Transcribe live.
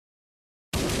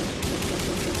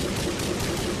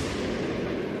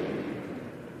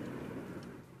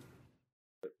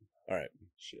All right.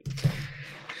 Shit.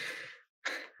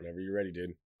 Whenever you're ready,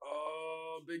 dude.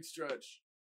 Oh, big stretch.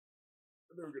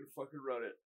 I think we're gonna fucking run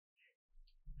it.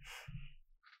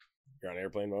 You're on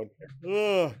airplane mode?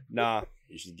 Nah.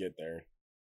 You should get there.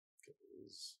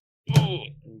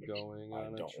 I'm going I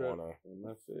on a don't trip wanna in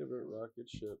my favorite rocket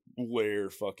ship. layer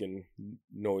fucking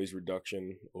noise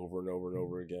reduction over and over and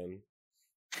over again.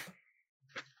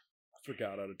 I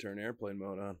forgot how to turn airplane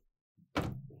mode on.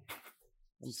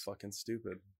 I'm fucking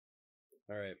stupid.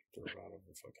 All right. Throw it out of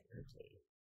the fucking airplane.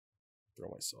 Throw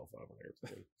myself out of an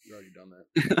airplane. You already done that.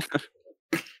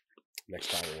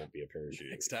 Next time it won't be a parachute.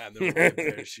 Next time there will be a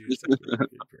parachute.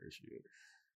 Parachute.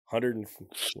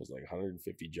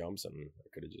 150 jumps, and I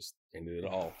could have just ended it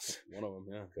all. One of them,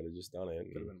 yeah. Could have just done it.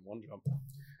 Could have been one jump.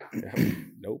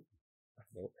 Nope.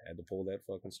 Had to pull that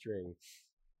fucking string.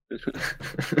 All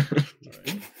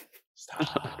right.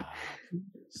 Stop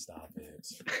it.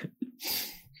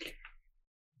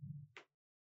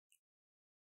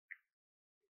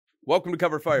 Welcome to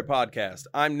Cover Fire Podcast.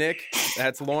 I'm Nick.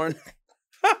 That's Lauren.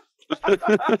 This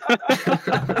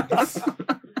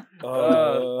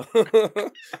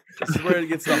is where it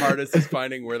gets the hardest, is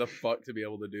finding where the fuck to be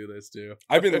able to do this too.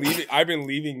 I've been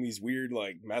leaving these weird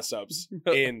like mess ups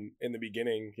in the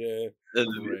beginning. Yeah. I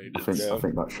think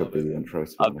that should be the intro.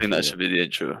 I think that should be the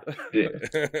intro. Yeah.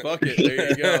 Fuck it. There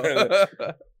you go.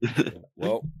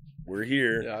 Well, we're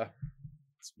here. Yeah.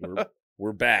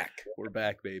 We're back. We're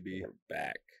back, baby. We're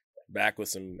back with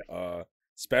some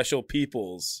special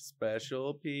peoples.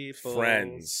 Special people.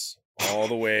 Friends. All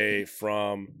the way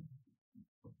from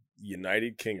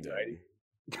United Kingdom,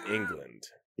 England.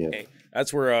 Yeah. Hey,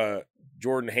 that's where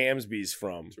Jordan Hamsby's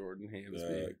from. Jordan Hamsby.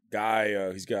 The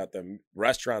guy, he's got the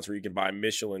restaurants where you can buy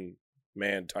Michelin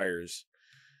Man tires.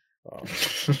 What?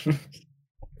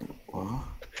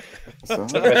 You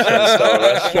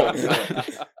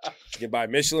can buy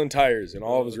Michelin tires in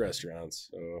all of his restaurants.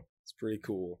 So it's pretty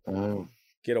cool. Oh.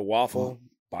 Get a waffle.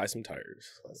 Buy some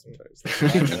tires. That's what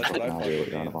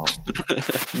I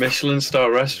fucking Michelin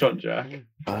star restaurant, Jack.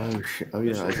 Oh shit! Oh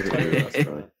yeah, I did it. That's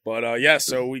right. But yeah,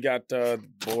 so we got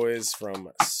boys from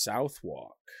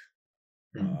Southwark.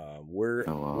 Where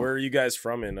are you guys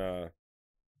from in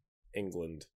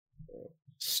England?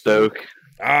 Stoke.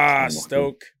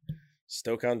 Stoke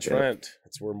on Trent.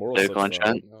 That's where Moral Stoke on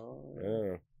Trent.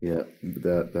 Yeah. Yeah,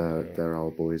 they're our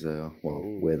boys. Well,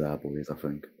 we're their boys, I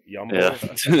think. Yum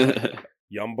boys. Yeah.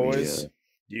 Yum boys. Yeah.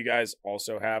 Do you guys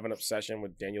also have an obsession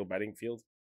with Daniel Bedingfield?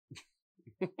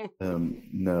 No,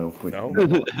 No?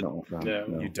 not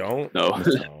No. You don't? No.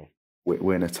 No.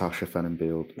 We're Natasha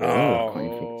Fennenbield. Oh. Can't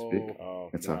even speak. Oh,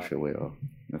 Natasha, we are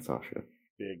Natasha.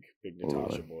 big All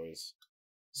Natasha right. boys.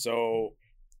 So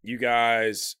you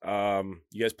guys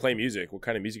play music. What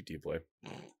kind of music do you play?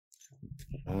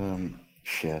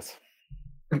 Shit.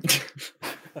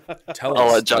 Tell I'll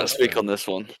us. let Jack speak on this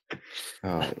one.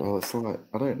 Well, it's like,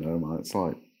 I don't know, man. It's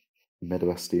like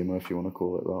Midwest emo, if you want to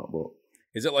call it that. But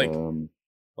Is it like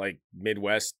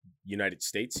Midwest United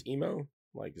States emo?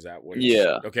 Like, is that what?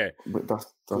 Yeah. Okay. but that's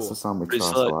Cool. the sound we Pretty try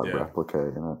to slight, like yeah.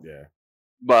 replicate, you know. Yeah.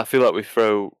 But I feel like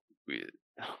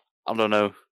I don't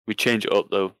know, we change it up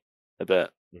though a bit.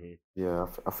 Yeah,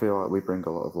 I feel like we bring a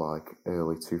lot of like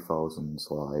early 2000s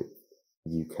like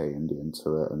UK indie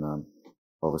into it, and then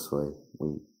obviously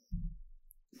we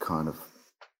kind of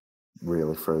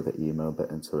really throw the emo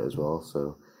bit into it as well.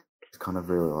 So it's kind of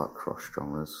really like cross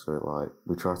genres. So like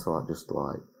we try to like just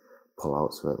like pull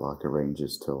out to it like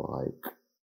ranges to like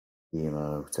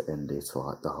emo to indie to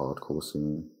like the hardcore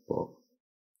scene. But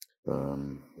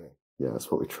yeah,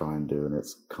 that's what we try and do, and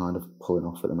it's kind of pulling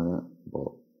off at the minute,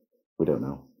 but we don't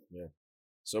know. Yeah.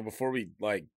 So before we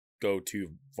like go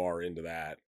too far into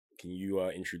that, can you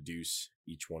introduce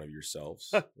each one of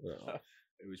yourselves We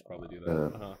should probably do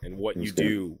that. and what you Who's that?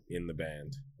 do in the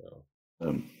band? So.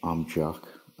 I'm Jack,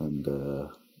 and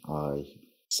I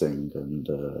sing and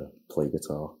play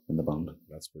guitar in the band.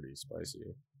 That's pretty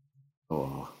spicy.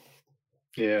 Oh,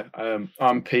 Yeah,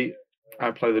 I'm Pete. I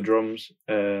play the drums.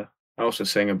 I also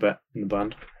sing a bit in the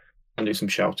band and do some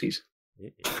shouties.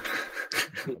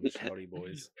 Shouty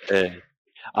boys.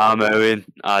 I'm Owen.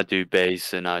 I do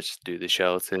bass and I just do the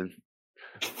shouting.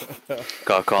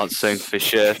 I can't sing for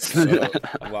shit. So,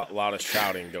 a lot of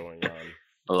shouting going on.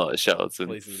 A lot of shouting.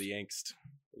 Plays into the angst.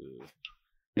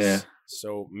 Yeah.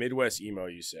 So Midwest emo,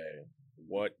 you say.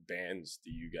 What bands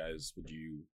would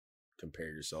you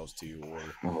compare yourselves to, or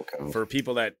okay. for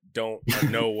people that don't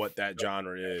know what that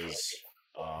genre is,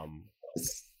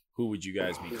 who would you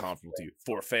guys be comfortable to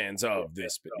for fans of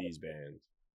these bands?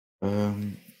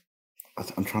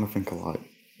 I'm trying to think of like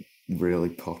really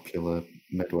popular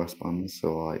Midwest bands.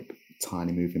 So like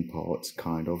tiny moving parts,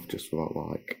 kind of, just without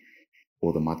like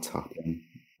all the mad tapping.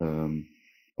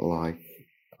 Like,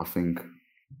 I think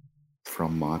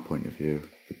from my point of view,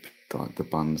 the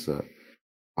bands that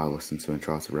I listen to and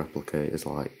try to replicate is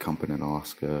like Camping in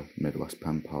Alaska, Midwest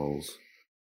Pen Pals.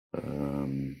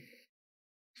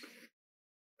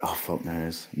 Oh fuck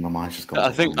knows, my mind's just gone.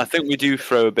 I think we do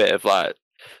throw a bit of like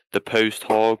the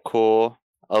post-hardcore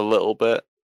a little bit.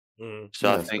 So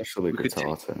yeah, I think especially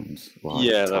guitar tones, like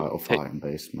Title Fight and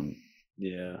Basement.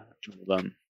 Yeah,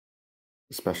 them.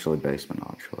 Especially Basement,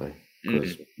 actually,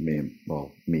 because me,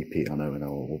 Pete, I know, and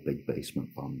all big Basement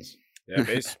fans. Yeah,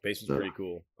 Basement's pretty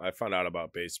cool. I found out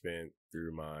about Basement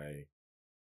through my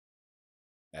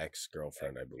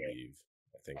ex-girlfriend, I believe.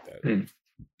 I think that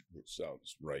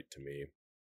sounds right to me.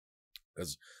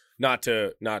 Because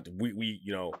we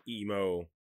you know, emo,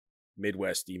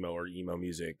 Midwest emo or emo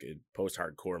music,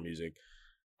 post-hardcore music,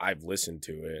 I've listened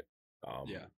to it.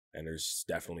 And there's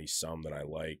definitely some that I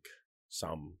like,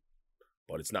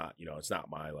 but it's not, you know, it's not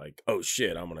my like, oh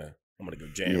shit, I'm gonna go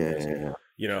jam this.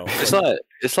 You know, it's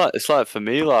like for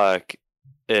me, like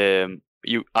I'm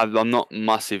not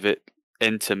massive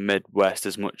into Midwest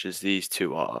as much as these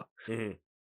two are.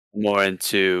 More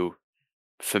into,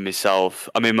 for myself,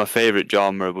 I mean, my favorite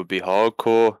genre would be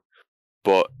hardcore,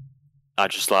 but I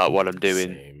just like what I'm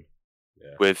doing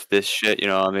with this shit, you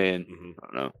know what I mean? I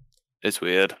don't know. It's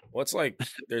weird. Well, it's like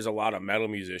there's a lot of metal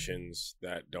musicians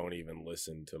that don't even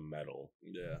listen to metal.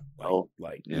 Yeah.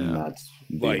 That's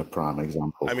like a prime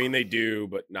example. I mean, they do,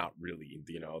 but not really.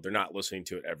 You know, they're not listening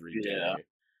to it every day. Yeah.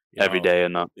 Every day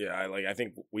and that. Yeah, I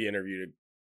think we interviewed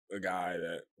a guy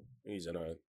that he's in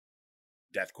a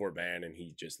deathcore band and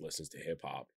he just listens to hip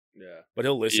hop. Yeah. But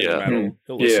he'll listen to metal.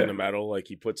 He'll listen to metal, like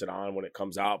he puts it on when it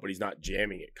comes out, but he's not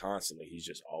jamming it constantly. He's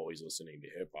just always listening to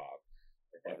hip hop.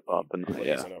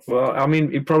 Well, I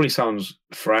mean, it probably sounds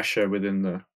fresher within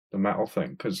the metal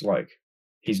thing because, like,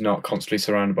 he's not constantly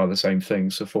surrounded by the same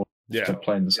things, so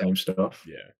playing the same stuff.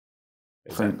 Yeah,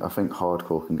 I think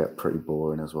hardcore can get pretty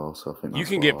boring as well. So I think you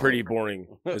can get pretty boring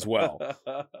as well.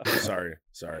 Sorry,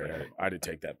 I did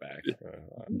take that back.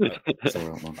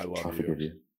 I love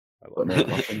you.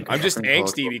 I'm just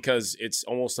angsty because it's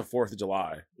almost the 4th of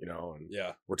July, you know, and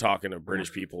we're talking to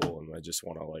British people, and I just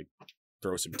want to like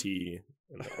throw some tea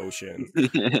in the ocean.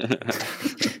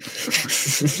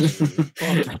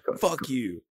 Fuck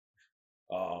you.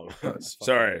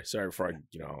 Sorry. Before I,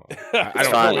 you know, I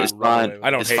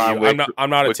don't hate you. I'm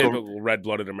not a typical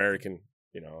red-blooded American.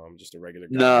 You know, I'm just a regular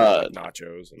guy with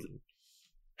nachos and.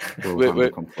 We're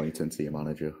complaining to your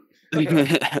manager.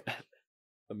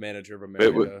 The manager of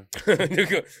America.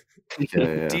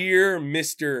 Dear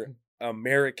Mr.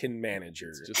 American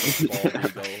Manager. Just a bald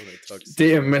eagle.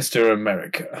 Dear Mr.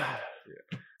 America.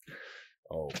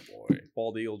 Oh boy.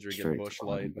 Bald eagle drinking Bush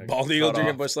Light. Bald eagle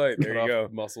drinking Bush Light. There you go.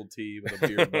 Muscle tee with a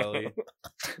beer belly.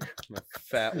 A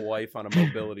fat wife on a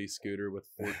mobility scooter with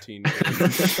 14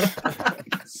 kids.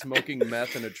 Smoking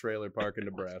meth in a trailer park in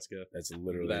Nebraska. That's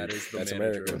literally that is the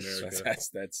manager of America.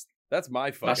 That's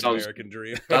my fucking American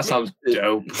dream. That sounds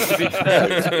dope.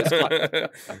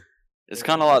 It's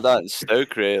kind of like that in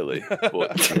Stoke, really.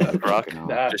 But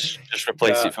just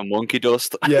replace it for monkey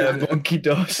dust. Yeah, monkey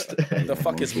dust. The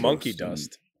fuck is monkey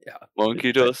dust? Yeah,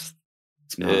 monkey dust.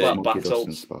 Monkey dust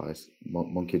and spice.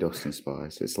 Monkey dust and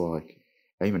spice. It's like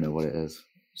I don't even know what it is.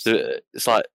 So it's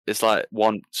like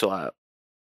one. So like,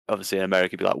 obviously in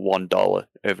America, it'd be like $1.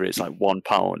 Over it's like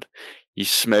 £1. You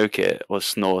smoke it or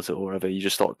snort it or whatever, you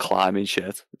just start climbing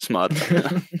shit. It's mad.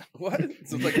 What?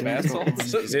 Is it like bath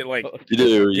salts? Is it like you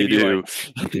do?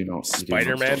 Like, you not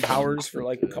Spider-Man powers for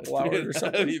like a couple hours or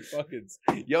something?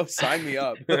 Yo, sign me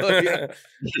up. Yeah,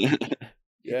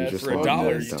 for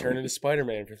 $1, you turn into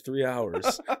Spider-Man for 3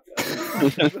 hours.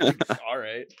 All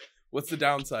right. What's the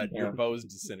downside? Your bows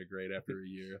disintegrate after a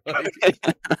year. Your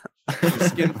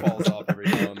skin falls off every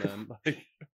now and then.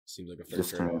 Seems like a fair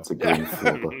just turn into green.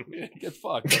 Get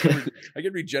fucked. I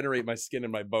can regenerate my skin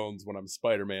and my bones when I'm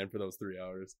Spider-Man for those 3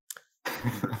 hours.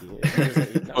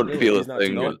 Don't feel a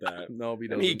thing. No, he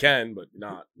doesn't. I mean, he can, but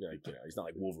not like he's not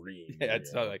like Wolverine. Yeah,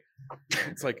 it's not like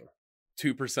it's like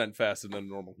 2% faster than a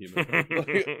normal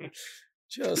human.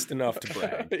 Just enough to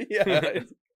brag. Yeah.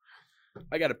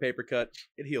 I got a paper cut.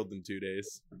 It healed in 2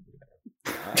 days.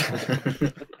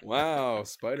 Wow,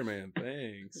 Spider-Man,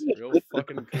 thanks. Real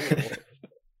fucking cool.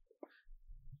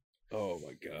 Oh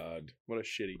my god, what a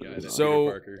shitty guy.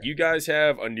 So you guys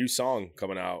have a new song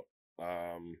coming out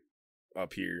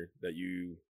up here that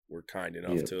you were kind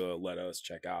enough to let us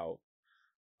check out.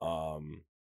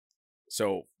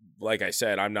 So like I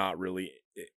said, I'm not really.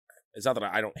 It's not that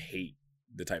I don't hate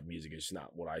the type of music. It's just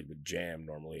not what I would jam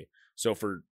normally. So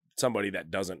for somebody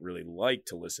that doesn't really like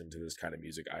to listen to this kind of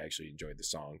music, I actually enjoyed the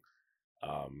song.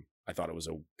 I thought it was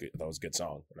a good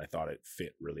song, and I thought it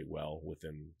fit really well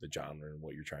within the genre and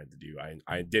what you're trying to do.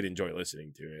 I did enjoy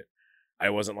listening to it. I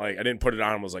wasn't like, I didn't put it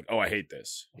on and was like, oh, I hate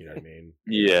this. You know what I mean?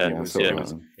 Yeah,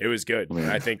 it was good. Yeah.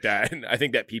 And I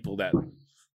think that people that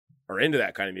are into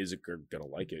that kind of music are gonna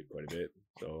like it quite a bit.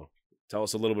 So tell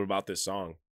us a little bit about this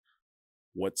song.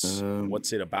 What's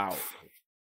it about?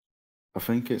 I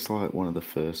think it's like one of the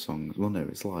first songs. Well, no,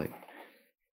 it's like,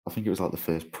 I think it was like the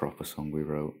first proper song we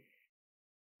wrote.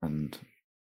 And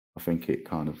I think it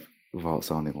kind of, without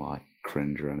sounding like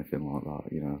cringe or anything like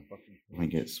that, you know, I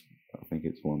think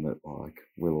it's one that like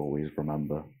we'll always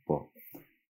remember. But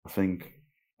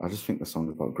I just think the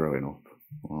song's about growing up,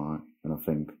 right? And I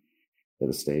think at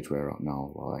the stage we're at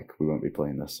now, like we won't be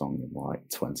playing this song in like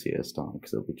 20 years time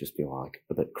because it'll just be like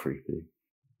a bit creepy.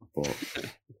 But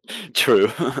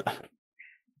true.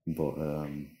 But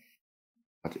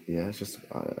yeah, it's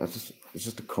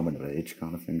just a coming of age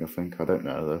kind of thing. I think, I don't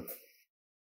know though.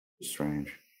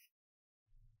 Strange.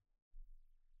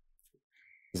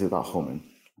 Is it that humming?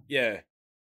 Yeah.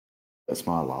 It's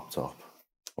my laptop.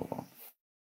 Hold on.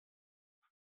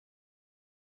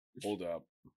 Hold up.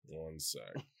 One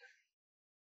sec.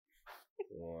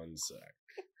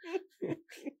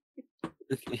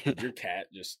 Your cat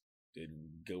did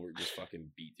Gilbert just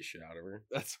fucking beat the shit out of her?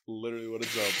 That's literally what it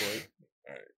sounds like.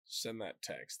 All right, send that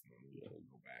text and then we'll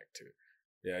go back to it.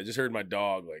 Yeah, I just heard my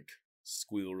dog like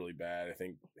squeal really bad. I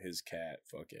think his cat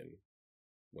fucking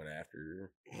went after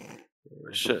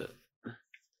her. Shit.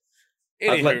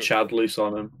 I'd let Chad loose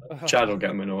on him. Chad will get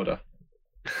him in order.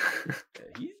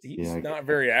 He's not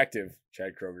very active,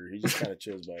 Chad Kroger. He just kind of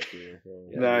chills back here. So,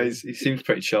 yeah, no, he seems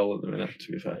pretty chill at the minute,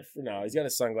 to be fair. No, he's got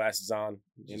his sunglasses on.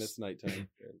 And it's nighttime.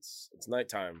 It's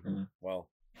nighttime. Well,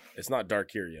 it's not dark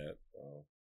here yet.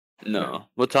 No.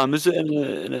 What time is it in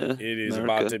It is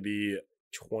America? about to be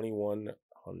 2100.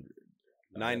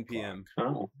 9 p.m.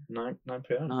 Oh, 9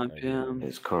 p.m. 9 p.m.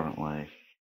 It's currently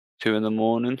 2 in the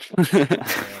morning.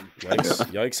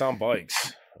 Yikes on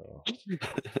bikes.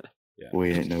 Yeah.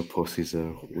 We ain't no pussies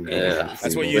though. Yeah.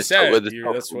 That's what you We're said. with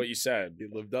the That's what you said. He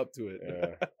lived up to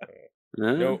it.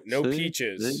 No See?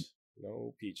 peaches. See?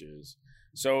 No peaches.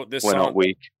 So this We're song, not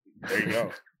weak. there you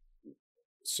go.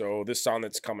 So this song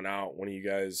that's coming out, when are you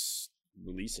guys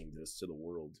releasing this to the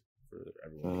world for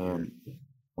everyone to hear?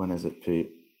 When is it, Pete?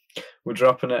 We're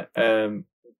dropping it on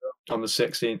the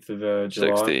 16th of July.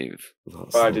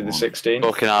 16th. Friday the 16th.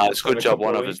 Fucking hell, it's So in good a job couple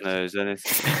one of of us knows, isn't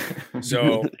it?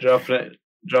 So dropping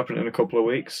it in a couple of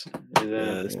weeks.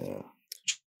 Yeah.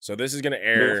 so this is gonna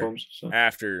air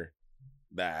after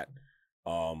that.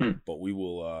 But we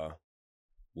will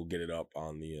we'll get it up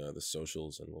on the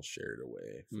socials and we'll share it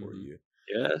away for you.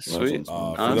 Yeah, sweet.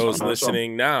 For Nice those one.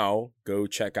 listening now, go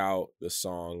check out the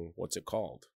song. What's it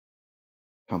called?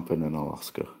 Camping in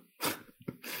Alaska.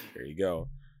 There you go.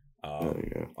 There you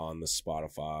go. On the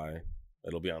Spotify.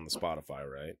 It'll be on the Spotify,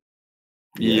 right?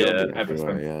 Yeah.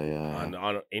 everything. Yeah.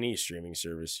 On any streaming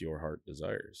service your heart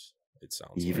desires. It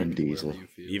sounds Even like. Diesel.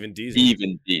 Even Diesel.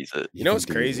 Even Diesel. You know what's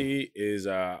Even Diesel. crazy is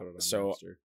Put it on so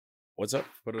Napster. what's up?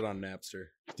 Put it on Napster.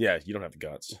 Yeah, you don't have the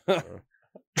guts.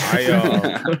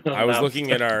 I was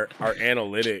looking at our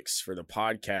analytics for the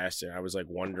podcast and I was like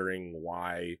wondering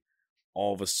why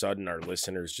all of a sudden our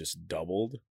listeners just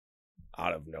doubled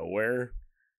out of nowhere.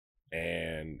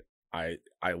 And I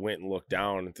went and looked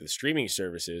down at the streaming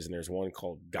services and there's one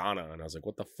called Ghana and I was like,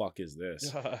 what the fuck is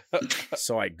this?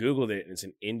 So I Googled it and it's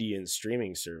an Indian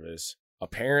streaming service.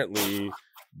 Apparently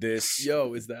this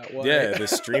is that why? Yeah, the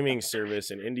streaming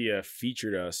service in India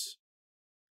featured us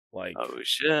like Oh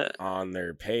shit. on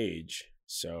their page.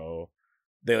 So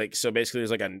they basically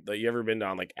there's you ever been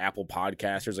on like Apple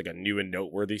Podcasts? There's like a new and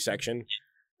noteworthy section.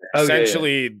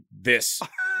 Essentially this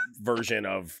version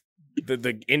of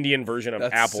the Indian version of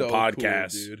That's Apple so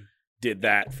Podcasts cool, dude. did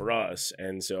that for us.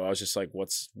 And so I was just like,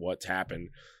 what's happened?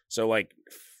 So like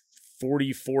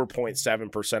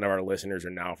 44.7% of our listeners are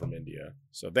now from India.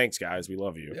 So thanks guys. We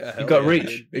love you. Yeah, You got reach.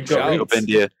 dude. You got Shout reach. out. Up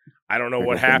India. I don't know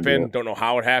what happened. Don't know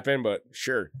how it happened, but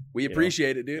sure. We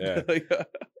appreciate it, dude.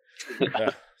 Yeah.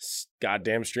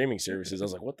 Goddamn streaming services. I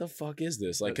was like, what the fuck is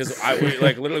this? Like, because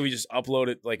we just upload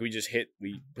it. Like we got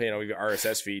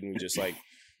RSS feed and we just like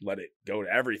let it go to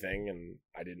everything. And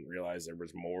I didn't realize there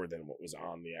was more than what was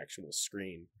on the actual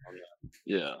screen.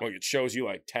 Yeah. Like it shows you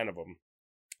like 10 of them.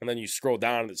 And then you scroll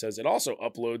down and it says it also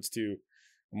uploads to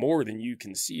more than you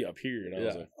can see up here. And I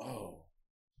was like, oh,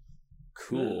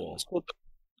 cool. Yeah,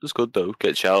 it's good though.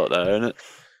 Get shout out there, isn't it?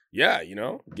 Yeah,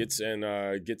 gets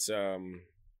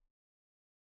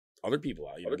other people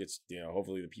out. Gets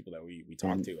hopefully the people that we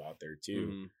talk to out there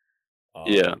too.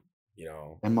 Yeah. You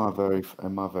know, in my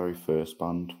very first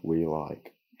band, we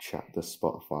like checked the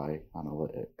Spotify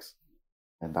analytics,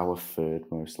 and our third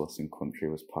most listened country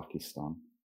was Pakistan,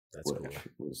 that's which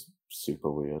cool. was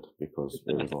super weird because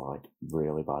it was like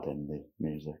really bad indie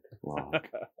music. Like,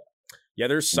 Yeah,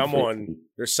 there's someone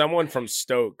from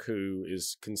Stoke who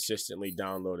is consistently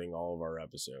downloading all of our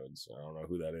episodes. I don't know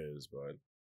who that is, but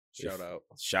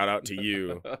shout out to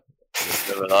you.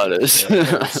 Whatever that is.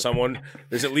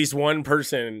 There's at least one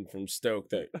person from Stoke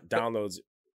that downloads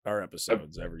our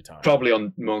episodes every time. Probably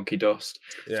on Monkey Dust.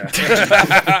 Yeah.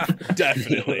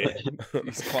 Definitely.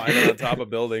 He's climbing on top of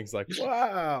buildings like,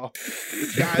 wow,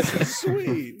 these guys are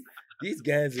sweet. These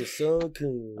guys are so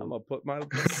cool. I'm going to put my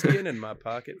skin in my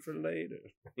pocket for later.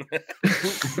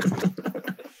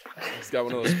 He's got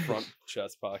one of those front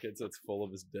chest pockets that's full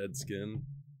of his dead skin.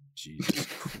 Jesus.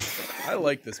 I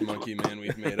like this monkey man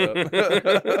we've made up.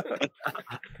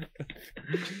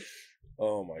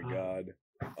 Oh my god.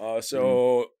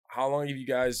 So how long have you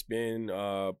guys been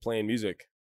playing music?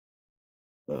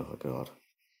 oh god,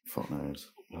 fuck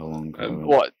knows how long.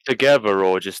 What, together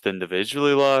or just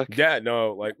individually? Like, Yeah,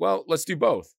 no, like, well, let's do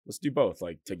both.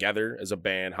 Like together as a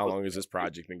band, how long has this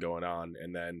project been going on?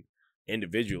 And then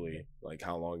individually, like,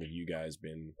 how long have you guys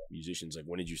been musicians? Like,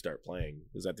 when did you start playing?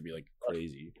 Does that have to be like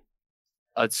crazy?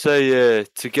 I'd say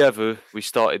together we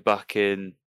started back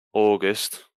in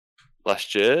August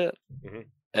last year. Mhm.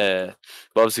 But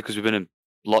obviously because we've been in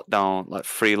lockdown, like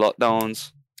 3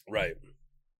 lockdowns, Right.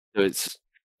 so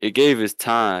it gave us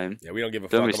time. Yeah, we don't give a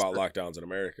Then fuck we about lockdowns in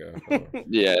America.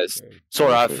 Yeah, it's Yeah.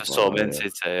 alright for Yeah. some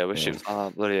entity. I wish it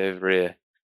was bloody over here.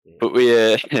 Yeah. But we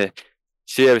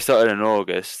so yeah, we started in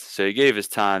August, so it gave us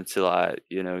time to, like,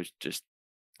 you know, just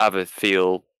have a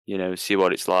feel, you know, see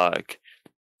what it's like,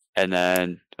 and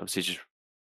then obviously just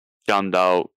jammed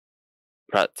out,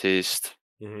 practiced,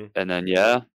 Mhm. and then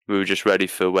yeah, we were just ready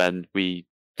for when we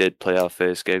did play our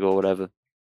first gig or whatever.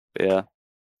 But yeah,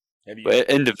 Have you but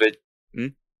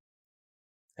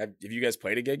have you guys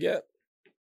played a gig yet?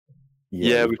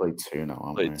 Yeah, Yeah, we we played 2 now,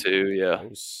 haven't played we? 2, yeah, Oh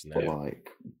But snap! like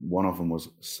one of them was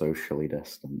socially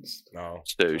distanced. No.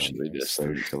 socially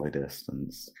distant. Socially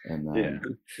distanced, and then Yeah,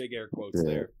 Big air quotes the,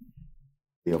 there.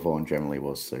 the other one generally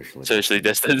was socially socially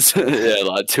distant. Yeah,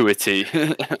 like to a T.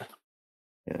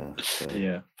 Yeah, so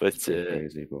Yeah. But it's pretty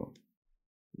crazy, but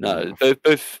no, yeah,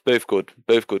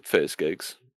 both good first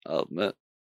gigs, I'll admit.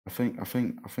 I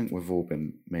think we've all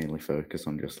been mainly focused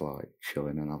on just like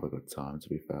chilling and have a good time. To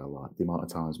be fair, like the amount of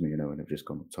times me and Owen have just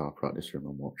gone up to our practice room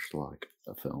and watched like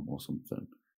a film or something,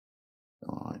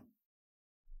 like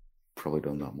probably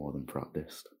done that more than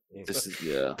practiced. This is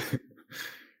yeah.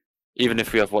 Even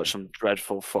if we have watched some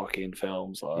dreadful fucking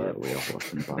films, Yeah, like we have watched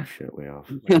some bad shit. We have.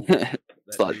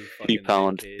 it's like new fucking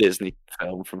 £2 Nick Cage. Disney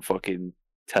film from fucking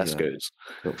Tesco's.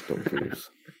 Duck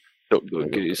Goose. Duck Big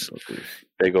up Goose, Duck Goose.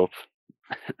 big up.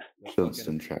 The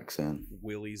Dunstan fucking checks in.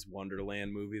 Willy's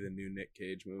Wonderland movie, the new Nick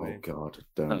Cage Oh movie. god,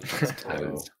 don't. That's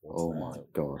terrible. Oh my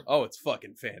god. Oh, it's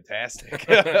fucking fantastic.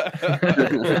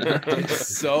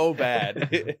 It's so bad.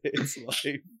 It's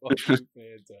like fucking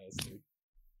fantastic.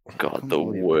 I God, can't the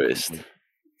believe worst.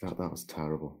 That was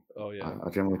terrible. Oh yeah. I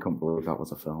genuinely couldn't believe that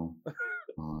was a film.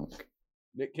 Like,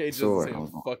 Nick Cage Sorry, doesn't say I a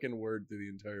was not- fucking word through the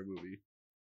entire movie.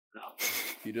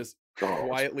 He just God.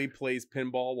 quietly plays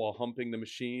pinball while humping the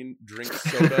machine, drinks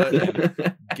soda,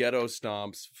 and ghetto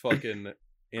stomps fucking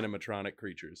animatronic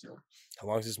creatures. How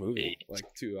long is this movie? Like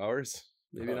 2 hours,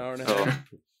 maybe an hour and a Oh. half.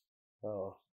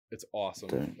 Oh, it's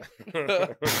awesome.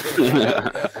 don't.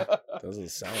 Doesn't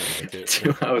sound like it.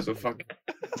 2 hours of fucking.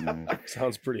 No.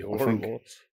 Sounds pretty think- horrible.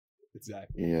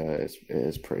 Exactly. Yeah, it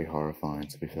is pretty horrifying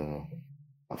to be fair.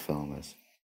 That film is.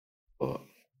 But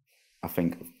I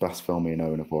think best film me and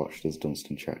Owen have watched is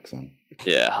Dunstan Checks In.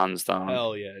 Yeah, hands down.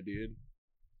 Hell yeah, dude.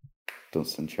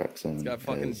 Dunstan Checks In. It's got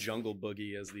fucking is- Jungle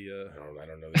Boogie as the I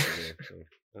don't know this movie.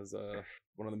 as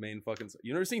one of the main fucking.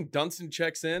 You never seen Dunstan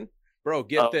Checks In? Bro,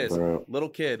 get Oh, this. Bro, Little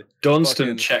kid. Dunstan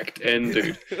fucking- checked in,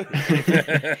 dude.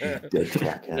 did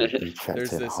check in. He checked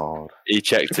There's in this- hard. He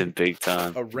checked in big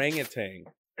time. Orangutan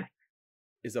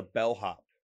is a bellhop.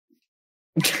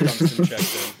 Dunstan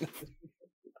Checks In.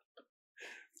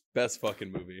 Best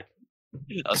fucking movie.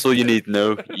 That's all you need to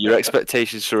know. Your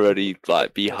expectations should already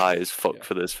like be high as fuck Yeah.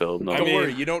 for this film. No, I Don't mean-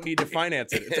 worry, you don't need to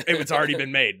finance it. It's already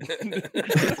been made.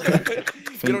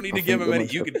 You don't need to I give think him the any.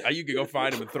 most- You could go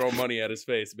find him and throw money at his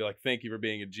face and be like, "Thank you for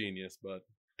being a genius." But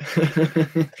I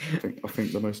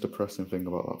think the most depressing thing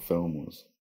about that film was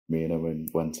me and Owen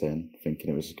went in thinking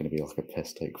it was just going to be like a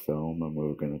piss take film and we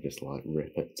were going to just like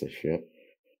rip it to shit.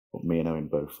 But me and Owen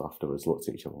both afterwards looked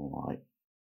at each other and like,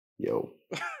 Yo,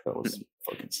 that was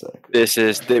fucking sick. This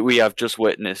is that we have just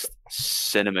witnessed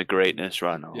cinema greatness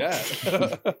right now. Yeah.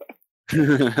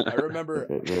 I remember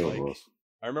It really was.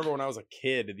 I remember when I was a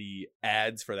kid, the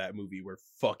ads for that movie were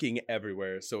fucking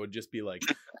everywhere. So it would just be like,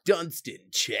 Dunstan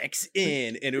checks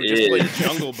in. And it would just play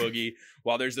Jungle Boogie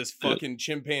while there's this fucking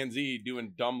chimpanzee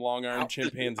doing dumb long arm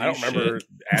chimpanzee I don't remember shit.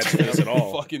 ads for this at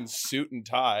all. Fucking suit and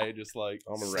tie, just like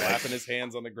slapping his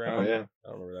hands on the Oh ground, yeah. I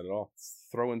don't remember that at all.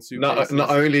 throwing suitcases.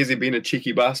 Not only is he being a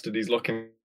cheeky bastard, he's looking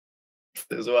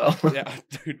as well. Yeah,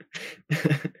 dude.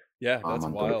 Yeah, that's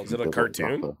man, wild. Is it a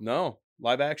cartoon? No,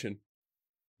 live action.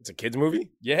 It's a kids movie.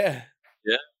 Yeah.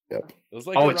 Yeah. Yep. It was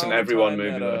like Oh, it's an around the everyone time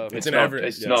movie. that, though. It's not, an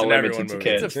it's yeah, not it's an limited everyone to movie.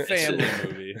 kids. It's a family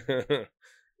movie.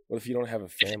 What if you don't have a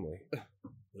family?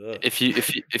 Ugh.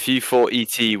 If you thought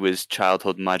ET was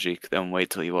childhood magic, then wait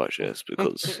till you watch this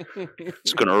because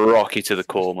it's gonna rock you to the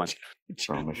core, man.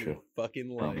 Promise you.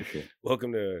 Fucking Promise life. you.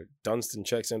 Welcome to Dunstan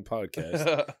Checks In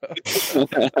podcast.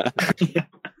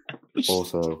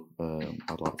 Also,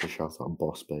 I'd like to shout out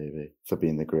Boss Baby for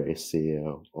being the greatest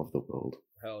CEO of the world.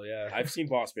 Hell yeah. I've seen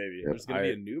Boss Baby. There's gonna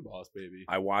be a new Boss Baby.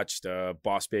 I watched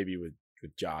Boss Baby with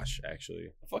Josh. Actually,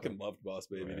 I fucking loved Boss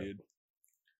Baby, Yeah. dude.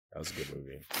 that was a good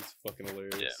movie. It's fucking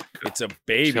hilarious. Yeah. It's a Just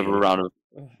baby have a round of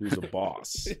who's a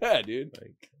boss. Yeah, dude.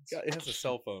 Like, It has a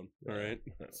cell phone. All right.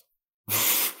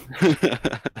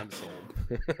 I'm sold.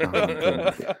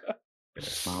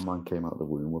 My man came out of the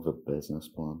womb with a business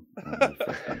plan and he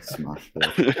fucking smashed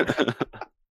it.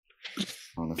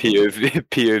 Honestly.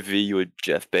 POV, you were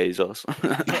Jeff Bezos.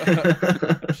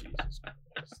 Jesus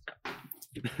Christ.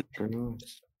 True.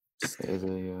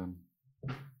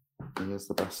 He is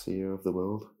the best CEO of the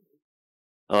world.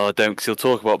 Oh, don't, because he'll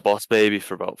talk about Boss Baby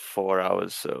for about 4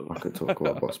 hours. So I could talk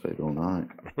about Boss Baby all night.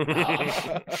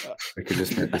 We could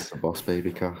just make this the Boss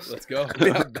Baby cast. Let's go.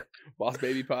 Boss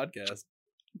Baby podcast.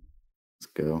 Let's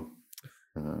go.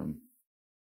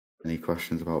 Any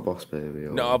questions about Boss Baby?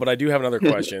 Or... No, but I do have another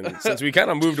question. Since we kind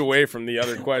of moved away from the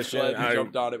other question, Glad you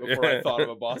jumped on it before I thought of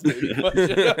a Boss Baby yeah,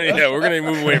 question. we're gonna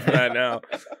move away from that now.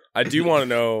 I do want to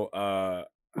know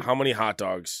how many hot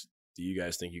dogs do you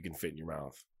guys think you can fit in your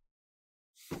mouth?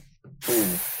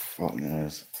 Fuck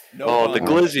knows. No oh, the bun.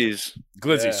 glizzies.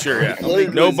 Glizzy, Yeah. sure, yeah. How many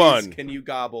No glizzies bun. Can you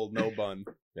gobble? No bun.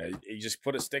 Yeah, you just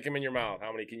stick them in your mouth.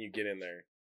 How many can you get in there?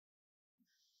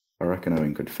 I reckon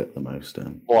Owen could fit the most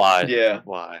in. Why? Yeah.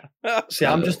 Why? See,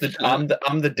 I'm just I'm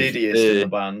the diddiest in the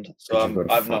band, so You've got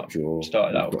a I've fat not jaw,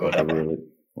 started you've out got good. a have I? really,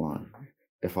 like,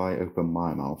 if I open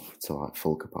my mouth to like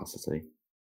full capacity,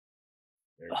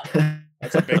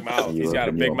 That's a big mouth. You He's got a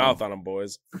open big your mouth mouth. on him,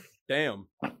 boys. Damn.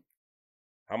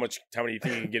 How many do you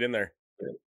think you can get in there?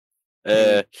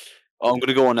 I'm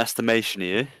gonna go on estimation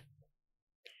here.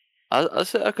 I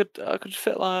said I could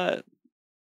fit like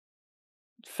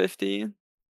 15.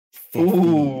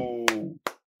 Ooh,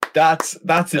 that's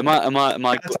Am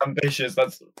I that's ambitious.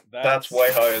 That's way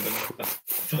higher than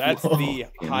That's the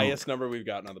know. highest number we've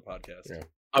gotten on the podcast. Yeah.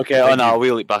 okay? Oh no, I'll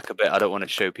wheel it back a bit. I don't want to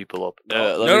show people up.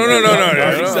 No, Let no, me- no, no, no, You no,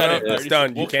 already no, said no, it. it's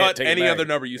done. You We'll can't cut take it any back. other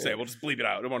number you say. We'll just bleep it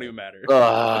out. It won't even matter.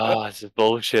 Ah, this is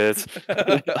bullshit.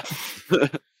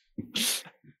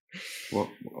 what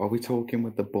are we talking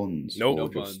with the buns? Nope. No or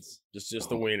just- buns. Just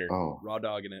the wiener. Oh, Raw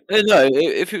dogging it. No,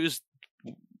 if it was,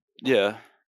 yeah.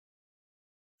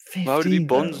 15, Why would it be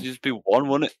buns? though. It'd just be one,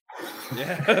 wouldn't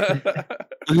Yeah.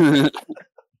 it?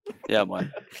 Yeah,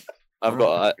 man. I've I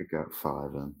got. reckon I could get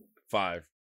 5 in. 5.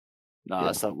 Nah, Yeah.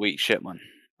 that's that weak shit, man.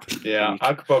 Yeah, Weak.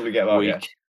 I could probably get about Weak.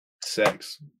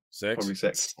 6. 6. Probably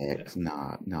 6. 6?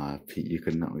 Nah, Pete, you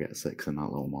could not get 6 in that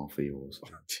little mouth of yours.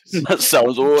 That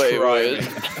sounds way Try weird.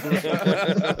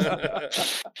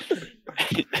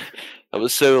 That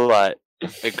was so like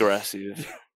aggressive.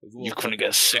 You couldn't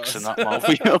get 6 in that mouth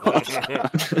of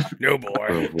yours. No, Bro,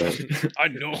 boy. we're, I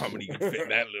know how many you can fit in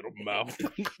that little mouth.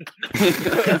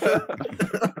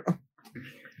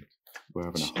 we're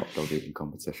having a hot dog eating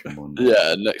competition one day.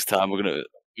 Yeah, next time we're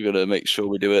gonna make sure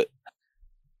we do it.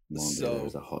 One day So-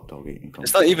 there's a hot dog eating competition.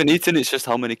 It's not even eating; it's just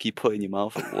how many can you put in your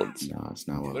mouth at once. No, it's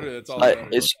now Literally, that's all Like, that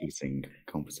it's- eating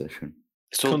competition.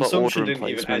 It's all about Consumption ordering didn't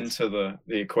even plates, enter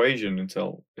the equation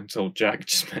until Jack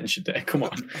just mentioned it. Come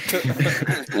on.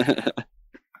 mate.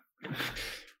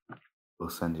 We'll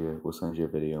send you a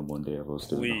video one day of us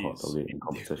doing a hot dog Please. eating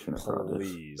competition at practice.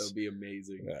 Please. That'd be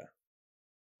amazing. Yeah.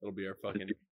 That'll be our fucking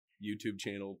YouTube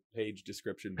channel page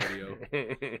description video.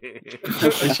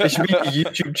 It should be a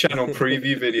YouTube channel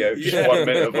preview video. Just 1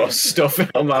 minute of us stuffing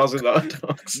our mouths with hot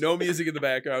dogs. No music in the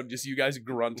background, just you guys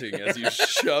grunting as you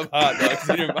shove hot dogs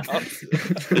in your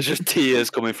mouth. There's just tears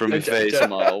coming from his face.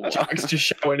 I'm like, oh, wow. Jack's just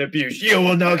shouting abuse. You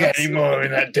will not get any more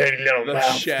in that dirty little The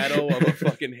mouth. shadow of a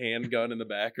fucking handgun in the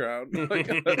background.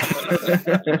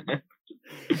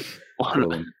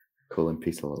 Call him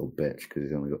Pete a little bitch because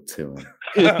he's only got 2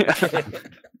 in.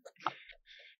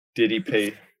 Diddy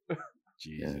P.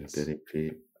 Jesus. Yeah, Diddy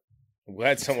Pete. I'm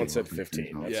glad someone said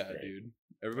 15. That's Yeah, great. dude.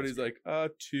 Everybody's like,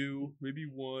 2, maybe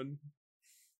 1.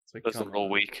 It's like, That's the come whole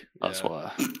on. week. That's Yeah.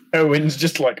 why. Owen's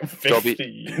just like Dobby.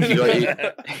 50.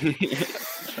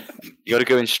 You got to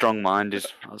go in strong-minded.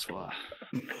 That's why.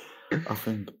 I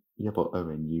think, yeah, but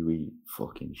Owen, you eat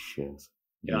fucking shit.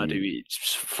 Yeah, I do eat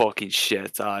fucking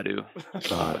shit. I do.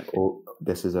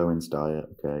 This is Owen's diet,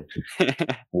 okay?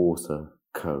 Water,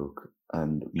 Coke,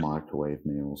 and microwave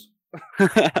meals.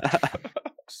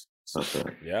 That's it.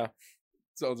 Yeah.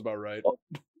 Sounds about right.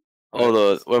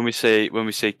 Although when we say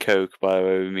Coke, by the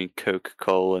way, we mean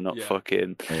Coca-Cola, not Yeah.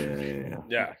 fucking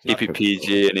Yeah. keep it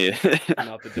PG in here.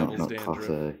 Not the devil's Not dandruff. class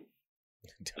A.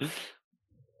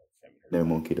 No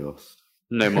monkey dust.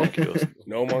 No monkey dust.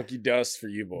 No monkey dust for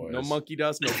you boys. No monkey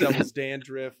dust, no devil's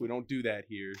dandruff. We don't do that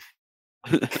here.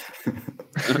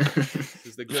 This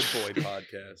is the Good Boy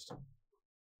podcast.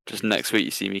 Just next week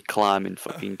you see me climbing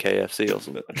fucking KFC or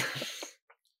something.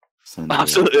 Send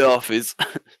Absolutely off his.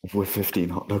 with 15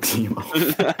 hot dogs in your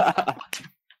mouth.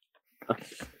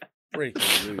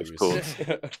 Breaking news. Of course.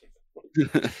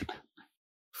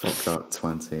 Fuck that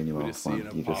 20 in your We mouth, just see man.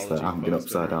 an You just apology hanging post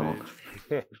upside on our down.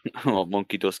 page. Oh,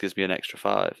 monkey dust gives me an extra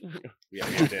 5. We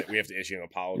have to issue an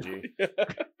apology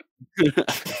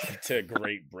to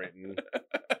Great Britain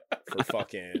for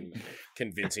fucking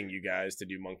convincing you guys to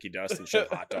do monkey dust and shove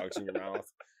hot dogs in your mouth.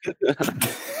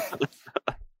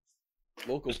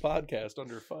 Local podcast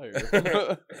under fire.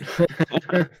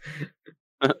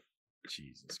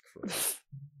 Jesus Christ.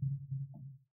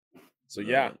 So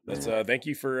yeah, that's thank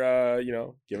you for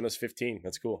giving us 15.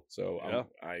 That's cool. So Yeah.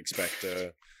 I expect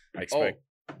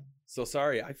So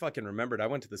sorry, I fucking remembered. I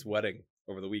went to this wedding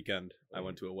over the weekend. I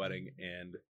went to a wedding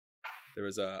and there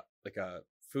was a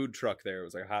food truck there. It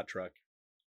was like a hot truck.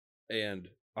 And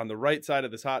on the right side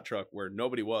of this hot truck where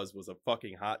nobody was a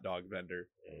fucking hot dog vendor.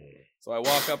 So I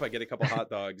walk up, I get a couple hot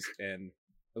dogs, and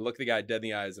I look the guy dead in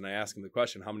the eyes and I ask him the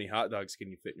question, how many hot dogs can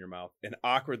you fit in your mouth? And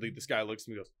awkwardly this guy looks at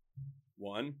me and goes,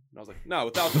 1. And I was like, no,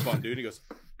 without the fun, dude. He goes,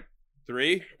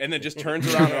 3, and then just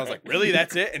turns around and I was like, really,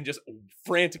 that's it? And just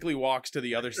frantically walks to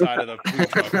the other side of the food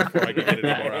truck before I could get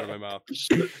any more out of my mouth.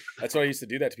 that's why I used to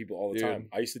do that to people all the Dude. time.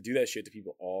 I used to do that shit to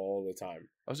people all the time.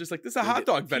 I was just like, this is a People hot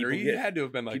dog get- vendor. people He get- had to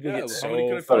have been like, People yeah, get how many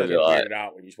could I so fit fucking in? like- weirded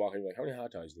out when you just walk in, like, how many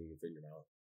hot dogs do you fit in your mouth?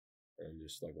 And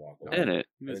just like walk away. Isn't it?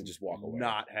 He And was then just walk away.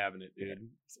 not having it, dude. Yeah.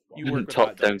 You work with hot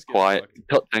Top 10 dogs, get quiet. fucked.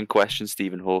 Top 10 questions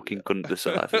Stephen Hawking couldn't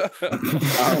decipher.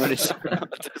 How many-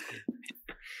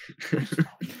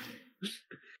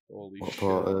 Holy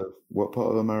What part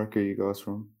of America are you guys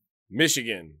from?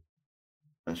 Michigan.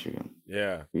 Michigan.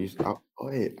 Yeah.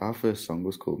 Our first song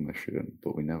was called Michigan,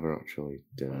 but we never actually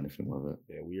did anything with it.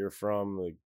 Yeah. We are from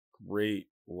the great,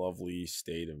 lovely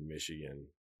state of Michigan.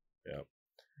 Yep.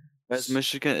 Where's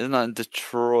Michigan? Isn't that in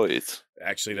Detroit?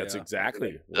 Actually, that's Yeah.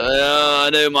 exactly. I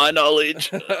know my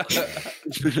knowledge.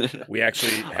 We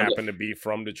actually happen to be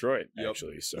from Detroit, Yep.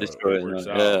 actually. So Detroit, it works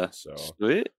yeah. out. So,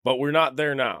 Sweet. but we're not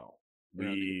there now.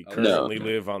 We No. currently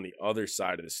live on the other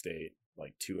side of the state,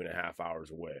 like 2.5 hours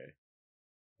away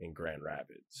in Grand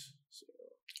Rapids. So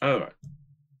Oh, right.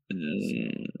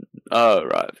 Oh,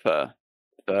 right. Fair.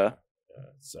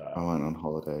 it's, I went on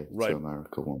holiday Right. to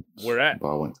America once. Where at?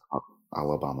 But I went to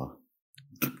Alabama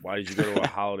why did you go to a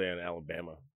holiday in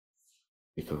Alabama?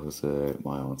 because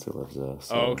my auntie lives there.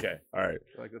 So Oh, okay. All right.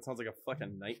 Like, that sounds like a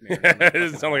fucking nightmare. It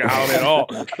doesn't sound like a holiday at all.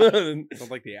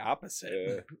 Sounds like the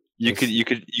opposite. Yeah. You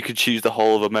could choose the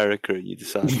whole of America and you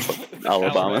decide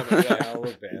Alabama.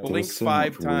 Alabama. Blink so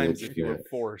 5 much times weird if you were shit.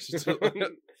 forced.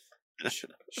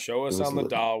 Show us It was on the lit-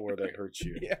 doll where they hurt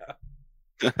you. Yeah.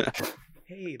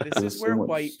 Hey, this There's is so where much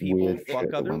white people weird fuck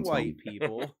shit that other went on. white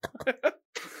people.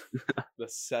 The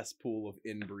cesspool of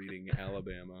inbreeding,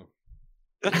 Alabama.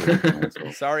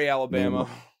 Sorry, Alabama.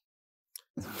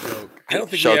 Joke. I don't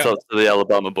think we Shout have, out to the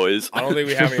Alabama boys. I don't think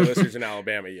we have any listeners in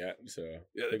Alabama yet. So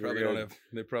Yeah, I they think we're probably good. don't have.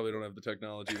 They probably don't have the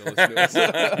technology to listen to us.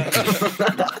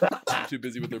 They're too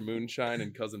busy with their moonshine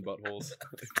and cousin buttholes.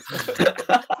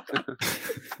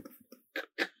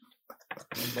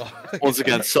 Once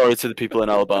again, sorry to the people in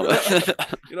Alabama.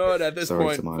 You know what? At this Sorry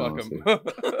point, to my fuck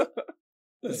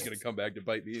them. This is gonna come back to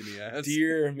bite me in the ass.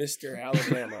 Dear Mr.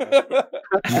 Alabama, to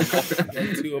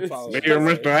apologize. Dear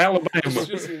Mr. Alabama. It's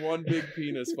just one big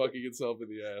penis fucking itself in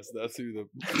the ass. That's who the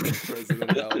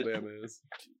president of Alabama is.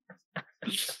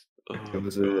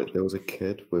 There was a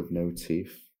kid with no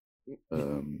teeth,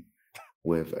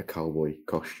 with a cowboy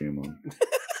costume on.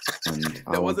 And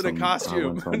that wasn't a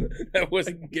costume. That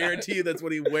wasn't guaranteed. That's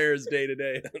what he wears day to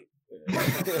day.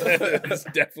 It's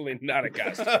definitely not a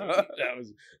costume.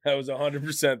 That was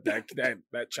 100%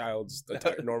 that child's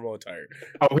normal attire.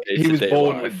 Oh, he was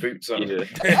born with boots on. Yeah.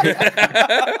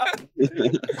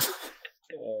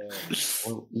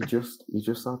 Well, he just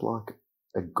had like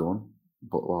a gun,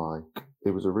 but like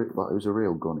it was a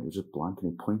real gun. It was just blank,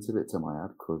 and he pointed it to my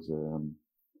head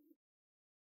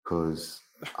because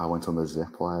I went on the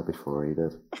zip wire before he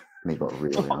did, and he got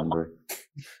really angry.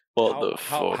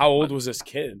 How old was this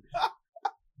kid?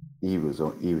 He was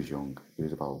young. He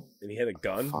was about. And he had a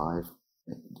gun. 5,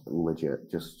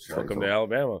 legit. Just welcome to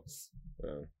Alabama.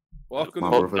 Welcome.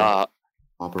 My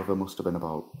brother must have been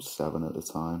about 7 at the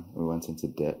time. We went into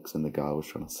Dick's, and the guy was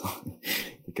trying to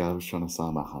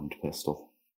sign my hand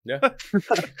pistol. Yeah. Right.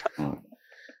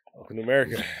 Welcome to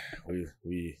America.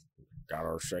 We got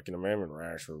our Second Amendment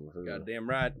rights. Goddamn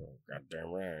right.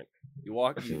 Goddamn right.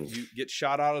 You get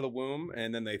shot out of the womb,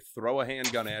 and then they throw a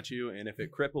handgun at you, and if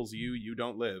it cripples you, you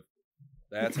don't live.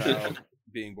 That's how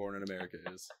being born in America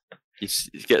is.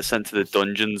 You get sent to the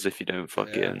dungeons if you don't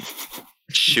fucking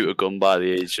shoot a gun by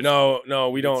the age of... No,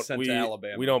 we don't. Sent to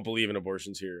Alabama. We don't believe in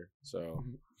abortions here. So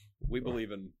we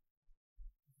believe in...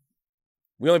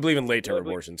 We only believe in late-term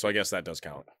abortion, so I guess that does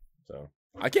count. So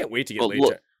I can't wait to get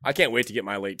I can't wait to get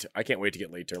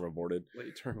late-term aborted.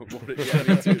 Late-term aborted, yeah,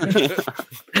 me too.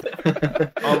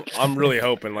 I'm really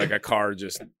hoping like a car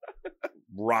just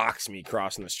rocks me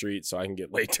crossing the street so I can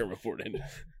get late-term aborted.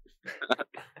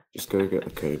 Just go get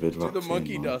the COVID vaccine. Do the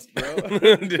monkey dust, bro.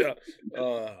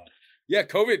 Yeah,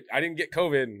 COVID. I didn't get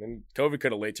COVID, and COVID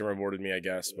could have late-term aborted me, I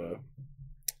guess, but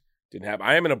didn't happen.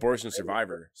 I am an abortion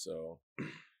survivor, so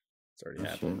it's already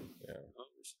happened.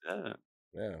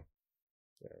 Yeah.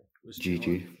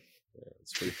 GG. Yeah,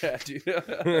 it's pretty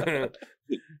dude.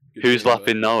 Who's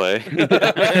laughing now, eh?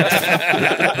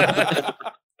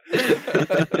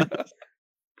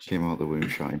 Came out the womb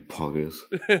shouting poggers.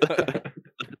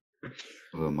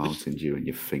 With a Mountain Dew and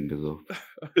your fingers up.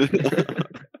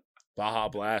 Baja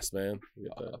Blast, man.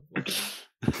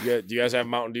 Do you guys have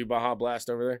Mountain Dew Baja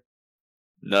Blast over there?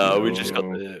 No, we just got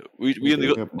the we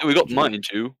got Mountain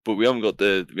Dew, but we haven't got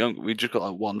we just got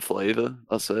like one flavor.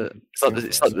 That's it.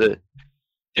 It's like the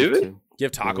do it? Do you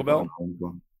have Taco Bell?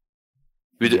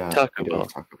 We do Taco Bell.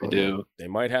 We do. They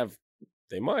might.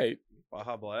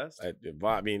 Baja Blast? I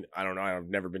mean, I don't know. I've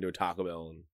never been to a Taco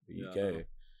Bell in the UK.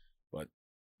 But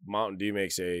Mountain Dew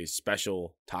makes a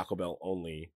special Taco Bell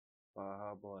only.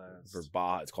 Baja Blast. For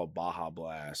Baja. It's called Baja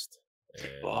Blast.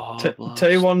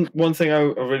 Tell you one thing I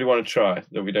really want to try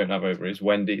that we don't have over is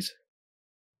Wendy's.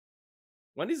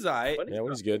 Wendy's is alright. Yeah,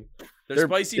 Wendy's good. Their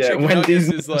spicy chicken Wendy's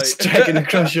nuggets is like striking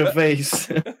across your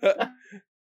face.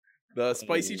 The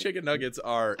spicy chicken nuggets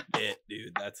are it,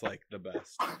 dude. That's like the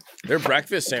best. Their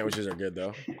breakfast sandwiches are good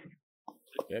though.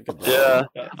 Yeah,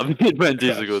 I've heard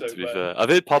Wendy's are good to be fair. I've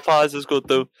heard Popeyes is good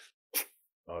though.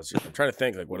 I'm trying to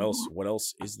think like what else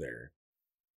is there?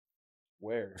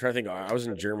 Where? I'm trying to think. I was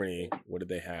in Germany. What did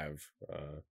they have?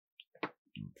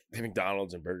 They have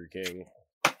McDonald's and Burger King.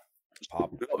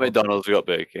 We got McDonald's, we got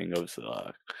Burger King, obviously.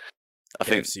 I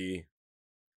think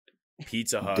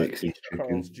Pizza Hut. Dixie's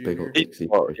Chicken. Big up Dixie.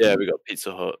 Dixie. Yeah, we got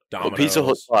Pizza Hut. Domino's. Pizza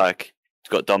Hut's like it's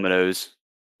got Domino's.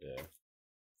 Yeah.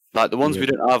 Like the ones we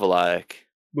don't have are like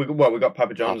we got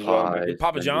Papa John's as well. Popeyes,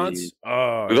 Papa John's? Wendy's.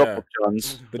 Oh, We got Papa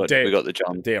John's. The but day- we got the The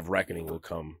John. day of reckoning will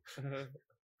come.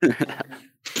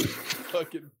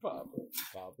 Fucking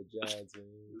Papa John's.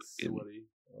 Sweaty.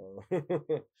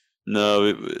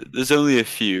 No, there's only a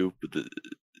few, but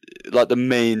like the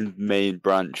main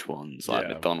branch ones, like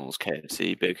Yeah. McDonald's,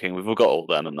 KFC, Burger King. We've all got all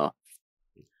them and that.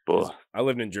 But I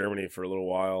lived in Germany for a little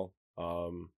while,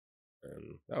 and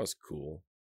that was cool.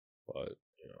 But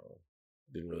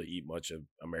didn't really eat much of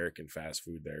American fast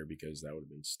food there because that would have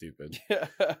been stupid.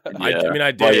 I mean,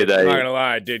 I did. I'm not gonna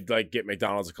lie, I did like get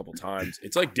McDonald's a couple times.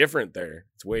 It's like different there.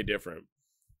 It's way different.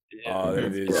 Than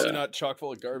it is. Probably not chock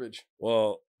full of garbage.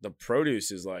 Well, the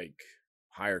produce is like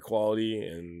higher quality,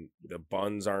 and the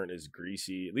buns aren't as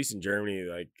greasy. At least in Germany,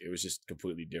 like it was just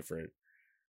completely different.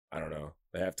 I don't know.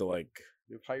 They have to like.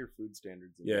 They have higher food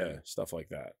standards. Stuff like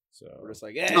that. So we're just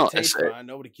like, it tastes fine.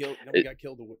 Nobody got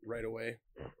killed right away.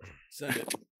 Send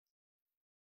it.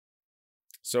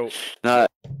 So no,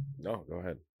 go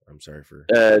ahead. I'm sorry for.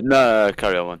 No,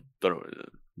 carry on. Don't know.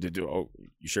 Oh,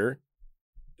 you sure?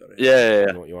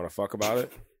 Yeah. You want to fuck about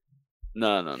it?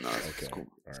 No. Okay. Cool.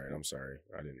 All right. I'm sorry.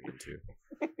 I didn't mean to.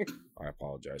 I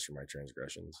apologize for my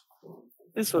transgressions.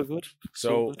 It's all good.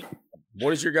 So,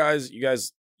 what is your guys? You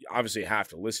guys obviously have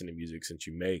to listen to music since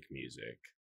you make music.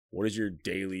 What does your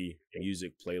daily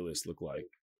music playlist look like?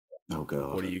 Oh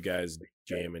god. What are you guys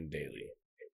jamming daily?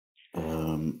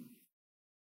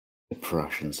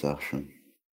 Depression session.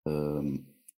 You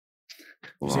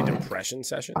say depression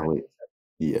session?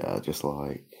 Just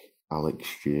like Alex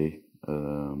G,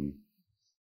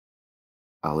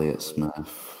 Elliott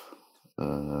Smith.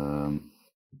 I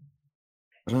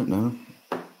don't know.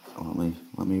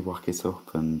 Let me whack it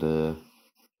up and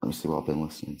let me see what I've been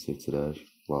listening to today.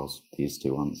 Whilst these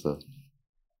two answer.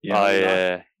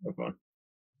 Yeah. Go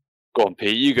on,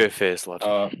 Pete. You go first, lad.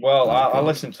 I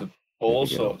listen to all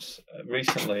sorts.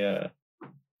 Recently,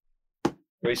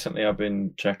 I've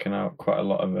been checking out quite a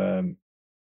lot of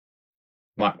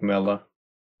Mac Miller,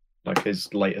 like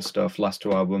his latest stuff, last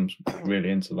 2 albums. Really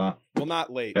into that. Well,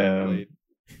 not late,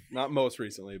 not most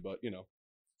recently, but you know.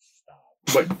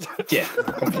 But yeah,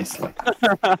 obviously.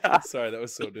 Sorry, that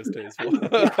was so distasteful. Nah,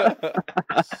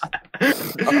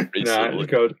 it's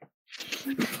good.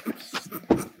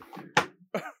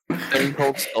 Stone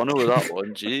Cold Stunner with that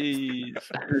one, jeez.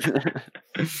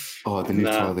 The new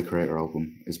Tyler the Creator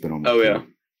album has been on. Yeah,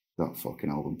 that fucking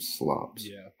album slaps.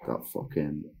 Yeah, that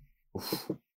fucking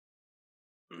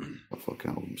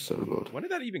album's so good. When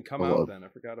did that even come out? Then I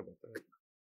forgot about that.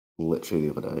 Literally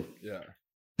the other day.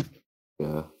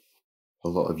 Yeah. A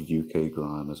lot of UK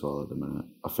grime as well at the minute.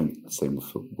 I think the same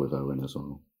with Owen as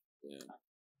well. Yeah.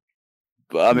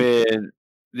 But I mean,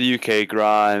 the UK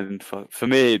grime for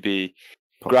me it'd be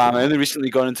grime. I only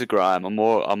recently got into grime. I'm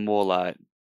more like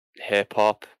hip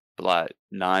hop, like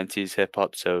 90s hip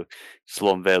hop. So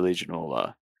Slum Village and all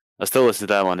that. I still listen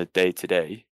to them on a day to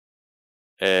day.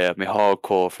 I mean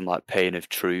hardcore from like Pain of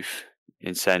Truth,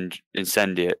 Incendiary,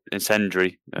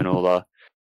 and all that.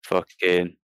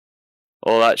 Fucking.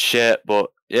 All that shit,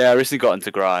 but yeah, I recently got into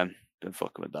grime. Been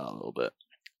fucking with that a little bit.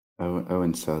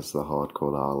 Owen says the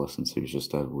hardcore that I listen to is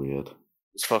just dead weird.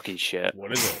 It's fucking shit.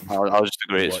 What is it? I'll just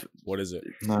agree. What is it?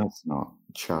 No, it's not.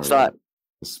 Chariot. It's like,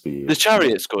 the Speed. The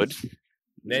Chariot's good.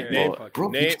 Name a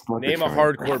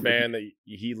hardcore band that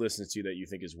he listens to that you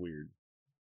think is weird.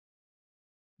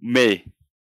 Me.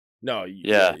 No.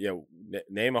 Yeah.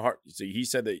 Name a So he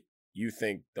said that you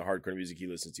think the hardcore music he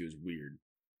listens to is weird.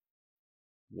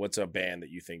 What's a band that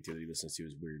you think that he listens to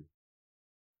is weird?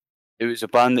 It was a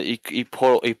band that he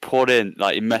put in,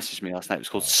 like he messaged me last night. It was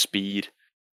called Speed.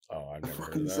 Oh, I've never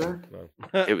heard of that.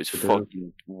 No. It was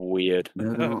fucking weird.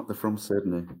 No, they're from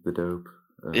Sydney. The Dope.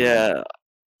 Yeah.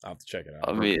 I'll have to check it out.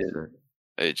 I mean,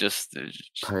 it just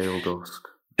Pale Dusk.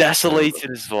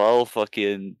 Desolated as well,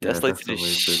 fucking Desolated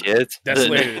is shit.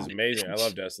 Desolated is amazing. I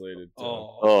love Desolated.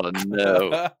 Oh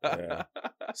no. Yeah.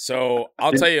 So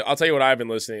I'll tell you what I've been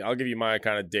listening. I'll give you my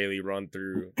kind of daily run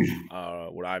through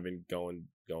what I've been going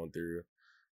through.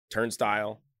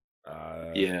 Turnstile.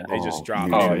 They just dropped.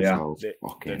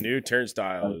 The new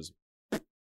Turnstile is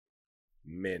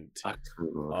mint.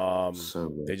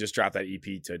 They just dropped that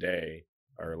EP today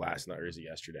or last night, or is it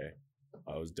yesterday?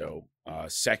 It was dope.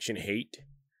 Section Hate.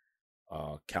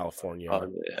 California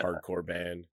hardcore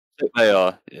band. They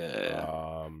are,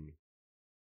 yeah.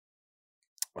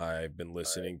 I've been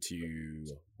listening to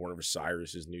Born of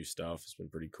Osiris's new stuff. It's been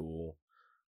pretty cool.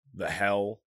 The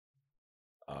Hell,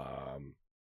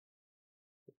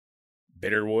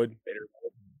 Bitterwood.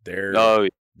 They're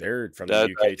from the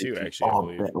UK too, actually. I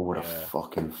believe. Bitterwood are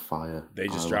fucking fire. They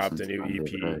just dropped a new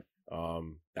EP.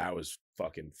 That was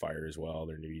fucking fire as well.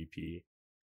 Their new EP.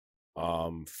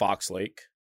 Fox Lake.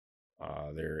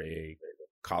 They're a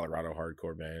Colorado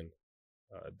hardcore band.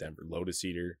 Denver Lotus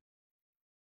Eater.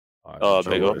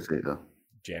 Big up.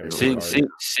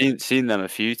 Seen them a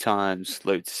few times.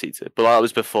 Lotus Eater, but that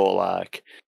was before, like,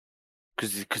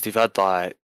 because they've had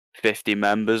like 50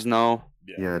 members now.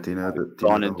 Yeah. Do you know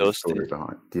the whole story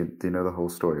behind? Do you know the whole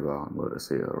story behind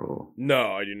Lotus Eater? Or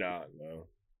no, I do not. No.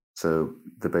 So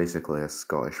they're basically a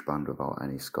Scottish band without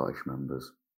any Scottish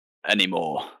members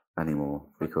anymore,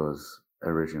 because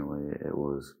originally it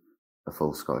was a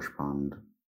full Scottish band.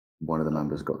 One of the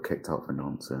members got kicked out for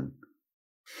nonsense,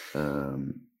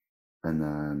 and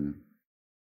then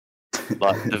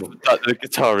like the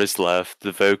guitarist left,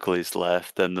 the vocalist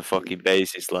left, then the fucking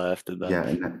bassist left, and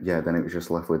then then it was just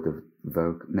left with the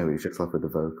it was just left with the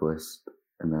vocalist,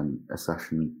 and then a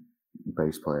session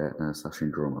bass player and a session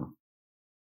drummer.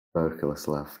 Vocalist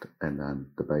left, and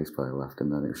then the bass player left, and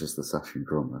then it was just the session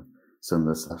drummer. So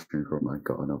the session drummer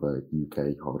got another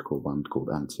UK hardcore band called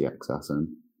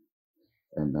NTXSN,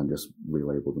 and then just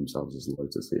relabeled themselves as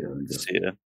Lotus Eater and just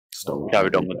stole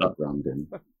carried on with that branding.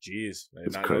 Jeez, I did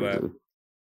It's not crazy. know that.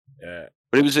 Yeah,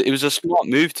 but it was a smart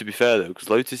move, to be fair, though, because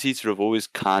Lotus Eater have always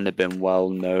kind of been well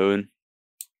known.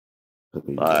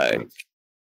 Like,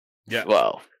 yeah.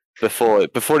 Well, before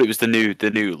it was the new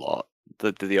lot,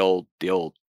 the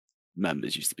old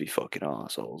members used to be fucking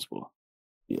assholes, but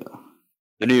yeah,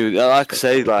 the new, like I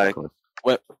say, like,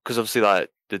 because obviously, like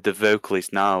the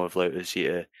vocalist now of Lotus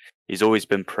Eater, he's always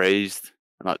been praised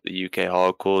in like the UK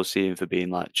hardcore scene for being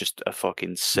like just a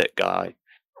fucking sick guy.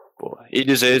 But he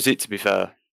deserves it, to be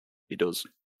fair. He does.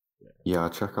 Yeah,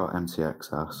 check out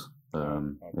MTXS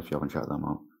if you haven't checked them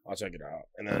out. I'll check it out.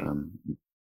 And then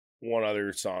one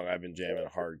other song I've been jamming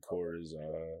hardcore is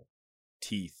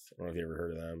Teeth. I don't know if you ever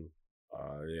heard of them.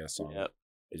 Yeah, song. Yep.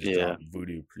 It just dropped,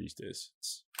 Voodoo Priestess.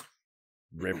 It's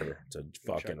ripper. It's a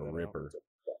fucking ripper.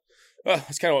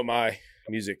 That's kind of what my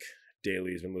music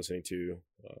daily has been listening to.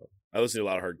 I listen to a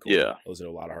lot of hardcore. Yeah. I listen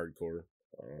to a lot of hardcore.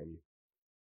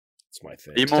 It's my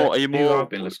thing. Are you more? I've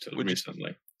been listening to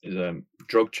recently is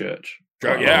Drug Church.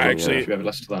 Actually, if you ever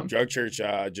listened to them. Drug Church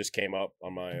just came up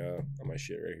on my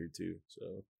shit right here too.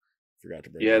 So forgot to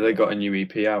bring. Yeah, they got a new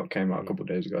EP out. Came out a couple of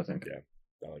days ago, I think. Yeah,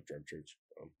 I like Drug Church.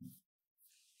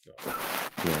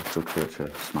 Yeah, Drug Church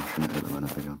are smashing it at the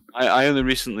minute again. I only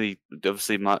recently,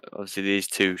 obviously these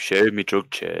two showed me Drug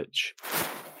Church.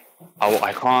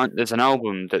 I can't. There's an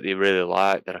album that they really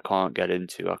like that I can't get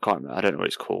into. I don't know what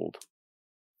it's called.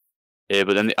 Yeah,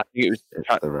 but then I think it was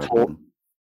the red one.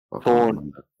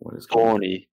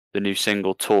 Tawny, the new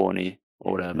single Tawny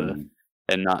or whatever,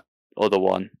 and that other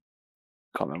one.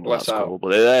 Can't remember what that's called,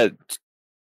 but they're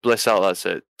Bliss Out. That's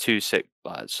it. 2 sick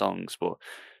songs, but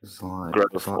it's like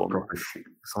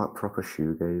proper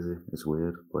shoegazy. It's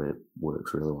weird, but it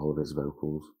works really well with his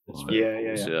vocals. Like,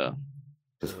 yeah.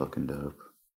 Just fucking dope.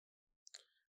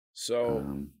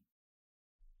 So,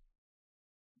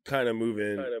 kind of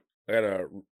moving. I got a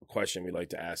question we like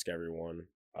to ask everyone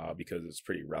because it's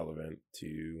pretty relevant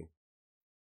to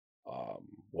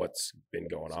what's been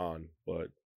going on. But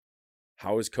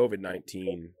how has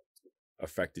COVID-19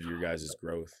 affected your guys'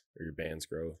 growth or your band's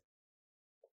growth?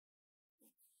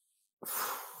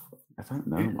 I don't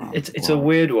know, man. It's a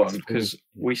weird one because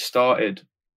we started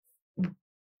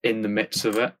in the midst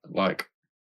of it, like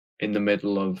in the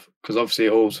middle of, because obviously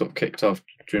it all sort of kicked off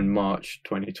during March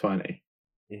 2020.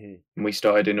 And we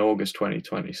started in August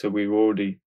 2020, so we were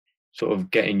already sort of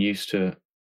getting used to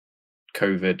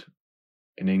COVID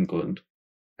in England,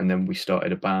 and then we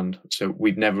started a band. So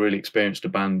we'd never really experienced a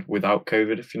band without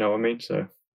COVID, if you know what I mean. So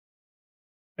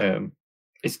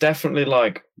it's definitely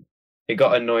like, it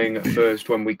got annoying at first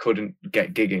when we couldn't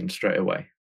get gigging straight away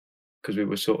because we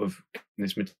were sort of in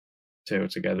this material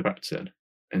together practicing,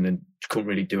 and then couldn't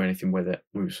really do anything with it.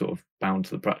 We were sort of bound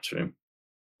to the practice room.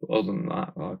 But other than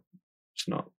that, it's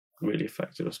not really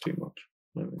affected us too much.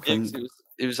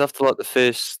 It was after like the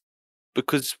first,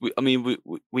 because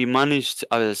we managed.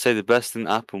 I would say the best thing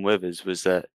that happened with us was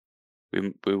that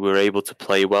we were able to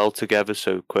play well together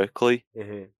so quickly.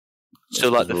 So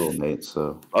like we're all mates,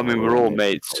 we're all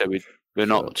mates, so we're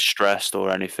not stressed or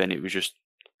anything. It was just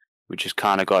we just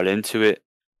kind of got into it.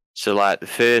 So like the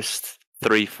first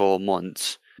 3-4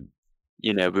 months,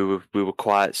 we were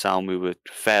quiet sound. We were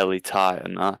fairly tight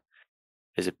and that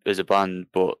as a band,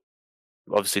 but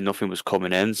obviously nothing was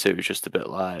coming in, so it was just a bit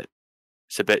like,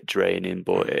 it's a bit draining,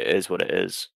 but it is what it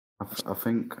is. I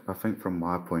think from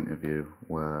my point of view,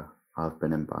 where I've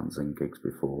been in bands and gigs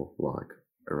before, like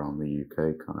around the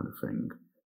UK kind of thing,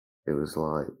 it was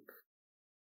like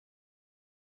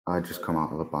I just come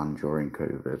out of a band during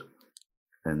COVID,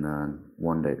 and then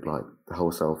one day, like the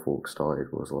whole South Walk started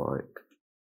was like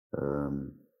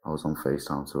I was on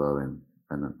FaceTime to Owen,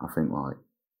 and then I think like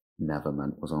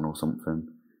Neverment was on or something,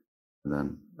 and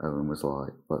then Owen was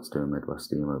like, let's do a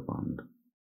Midwest emo band,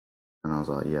 and I was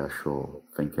like, yeah, sure,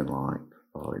 thinking like,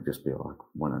 oh, it'd just be like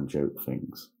one and joke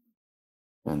things,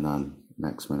 and then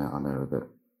next minute I know that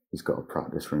he's got a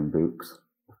practice room booked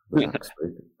the next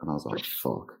week, and I was like,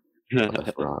 fuck,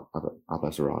 I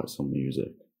better write some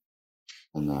music.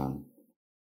 And then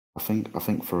I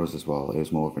think for us as well, it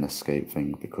was more of an escape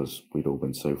thing because we'd all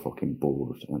been so fucking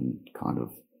bored and kind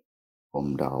of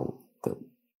bummed out that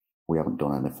we haven't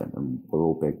done anything, and we're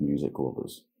all big music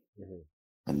lovers.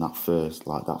 And that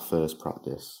first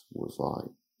practice was like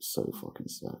so fucking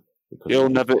sick.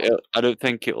 I don't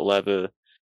think it'll ever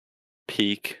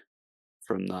peak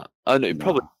from that. I know it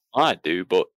probably might do,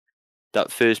 but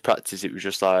that first practice, it was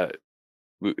just like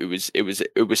it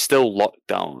was still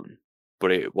lockdown,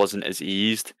 but it wasn't as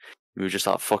eased. We were just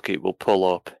like, fuck it, we'll pull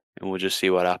up and we'll just see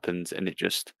what happens, and it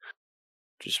just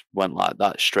just went like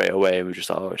that straight away, and we were just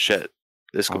like, oh shit,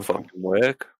 this could fucking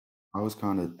work. I was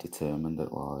kind of determined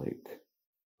that like,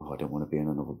 I don't want to be in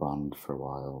another band for a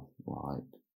while, like,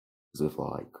 because of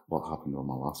like what happened on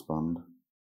my last band.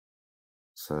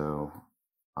 So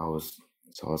I was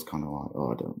kind of like,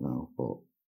 oh, I don't know,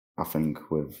 but I think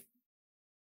with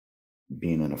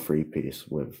being in a three piece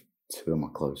with two of my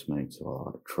close mates who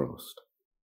I like, trust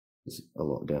is a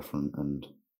lot different, and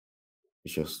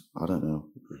it's just, I don't know,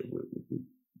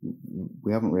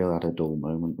 we haven't really had a dull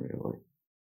moment really,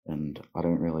 and I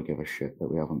don't really give a shit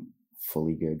that we haven't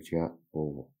fully gigged yet,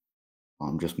 or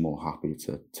I'm just more happy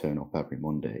to turn up every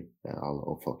Monday at our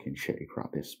little fucking shitty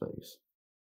practice space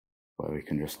where we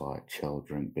can just like chill,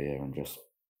 drink beer, and just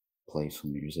play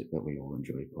some music that we all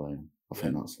enjoy playing. I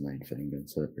think that's the main thing,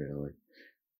 isn't it, really?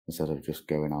 Instead of just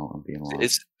going out and being like...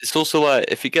 It's also like,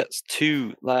 if it gets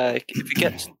to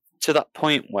that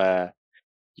point where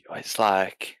it's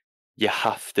like you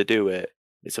have to do it,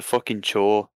 it's a fucking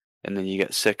chore, and then you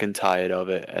get sick and tired of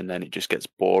it, and then it just gets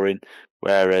boring.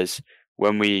 Whereas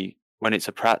when it's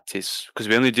a practice, because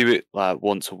we only do it like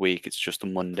once a week, it's just a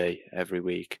Monday every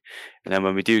week, and then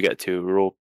when we do get to it, we're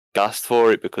all gassed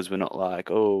for it, because we're not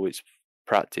like, oh, it's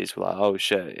practice. We're like, oh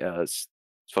shit, yeah, let's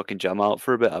fucking jam out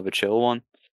for a bit, have a chill one.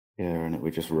 Yeah, and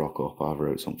we just rock up. I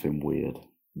wrote something weird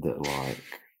that like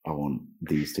I want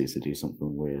these two to do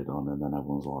something weird on, and then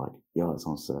everyone's like, yeah, that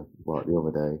sounds sick. Like the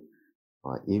other day,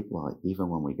 even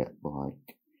when we get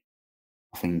like,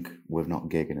 I think with not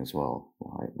gigging as well,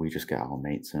 like we just get our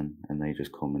mates in and they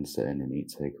just come and sit in and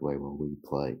eat takeaway while we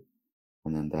play,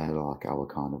 and then they're like our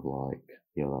kind of like,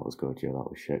 yeah, that was good, yeah, that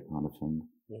was shit kind of thing.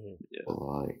 Yeah. But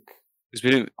like,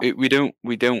 because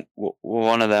we're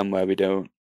one of them where we don't.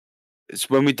 It's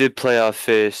when we did play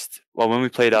when we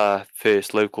played our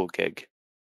first local gig,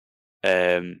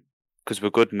 because we're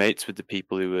good mates with the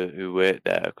people who work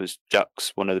there, because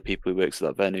Jack's one of the people who works at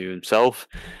that venue himself,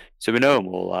 so we know them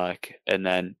all, like, and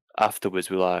then afterwards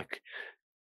we're like,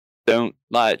 don't,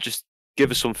 like, just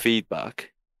give us some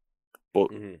feedback, but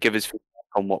give us feedback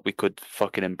on what we could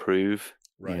fucking improve.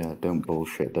 Right. Yeah, don't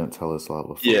bullshit, don't tell us like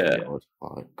we're fucking good,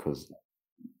 like, because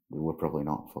we're probably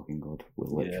not fucking good. We're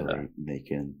literally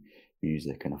making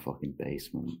music in a fucking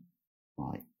basement.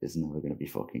 Like, it's never going to be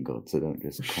fucking good. So don't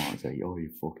just come out and say, oh, you're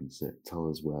fucking sick. Tell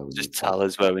us where we just tell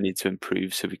us where we need to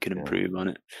improve so we can improve on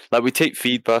it. Like, we take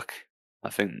feedback. I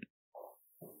think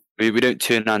we don't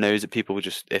turn our nose at people.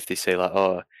 Just, if they say like,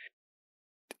 oh,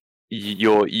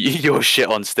 you're shit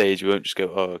on stage, we won't just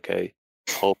go, oh, okay,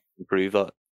 I'll improve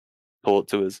that. Talk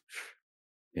to us.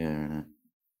 Yeah,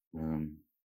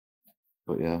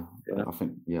 but yeah, I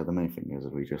think the main thing is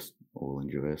that we just all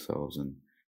enjoy ourselves, and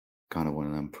kind of one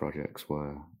of them projects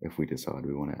where if we decide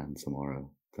we want to end tomorrow,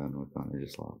 then we're kind of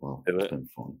just like, well, it's been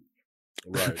fun.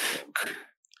 Right.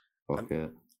 Fuck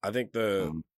it. I think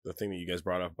the thing that you guys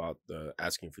brought up about the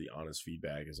asking for the honest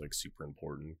feedback is like super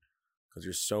important, because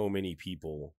there's so many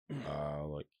people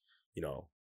like, you know,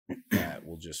 that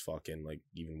will just fucking, like,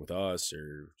 even with us,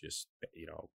 or just, you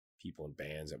know, people in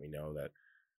bands that we know that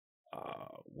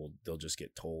they'll just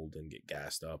get told and get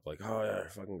gassed up like, oh yeah,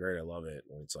 fucking great, I love it.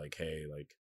 And it's like, hey,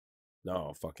 like,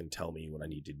 no, fucking tell me what I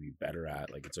need to be better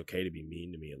at. Like, it's okay to be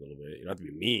mean to me a little bit. You don't have to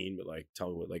be mean, but like, tell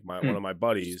me what, like, one of my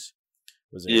buddies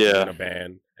was in a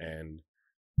band, and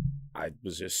I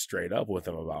was just straight up with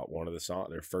them about one of the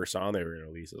their first song they were going to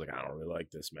release. I was like, I don't really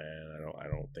like this, man. I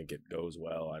don't think it goes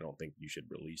well. I don't think you should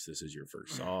release this as your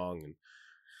first song. And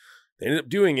they ended up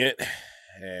doing it,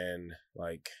 and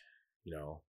like, you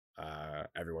know,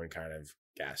 everyone kind of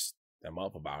gassed them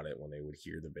up about it when they would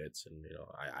hear the bits. And, you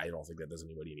know, I don't think that does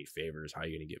anybody any favors. How are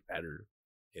you going to get better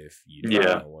if you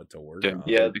don't know what to work on?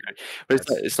 Yeah, but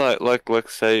it's like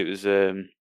say it was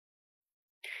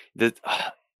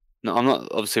no, I'm not,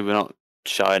 obviously we're not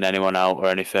shouting anyone out or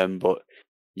anything, but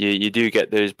you do get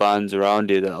those bands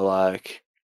around you that are like,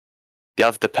 they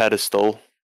have the pedestal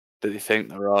that they think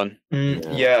they're on.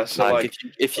 So like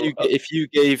if you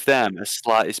gave them a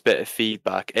slightest bit of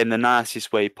feedback in the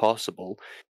nicest way possible,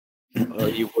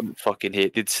 you wouldn't fucking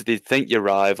hate. They'd think you're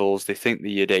rivals. They think that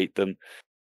you'd hate them.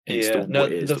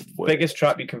 The biggest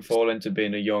trap you can fall into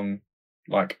being a young,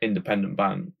 like, independent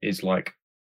band is like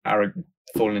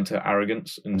falling into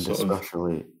arrogance and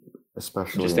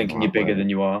especially just thinking you're bigger than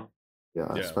you are. Yeah,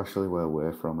 especially where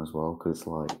we're from as well, because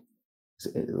like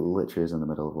it literally is in the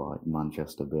middle of like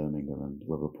Manchester, Birmingham, and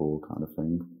Liverpool kind of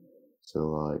thing. So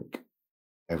like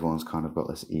everyone's kind of got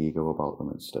this ego about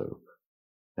them in Stoke,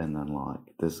 and then like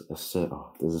there's a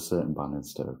certain band in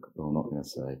Stoke. But I'm not going to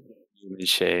say.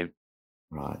 Shame.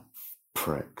 Right,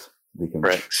 pricks. You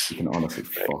can honestly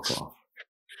fuck off.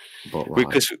 But like,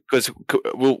 because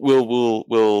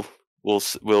we'll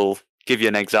we'll give you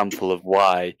an example of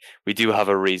why we do have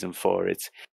a reason for it,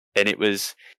 and it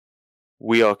was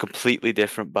we are completely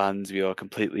different bands. We are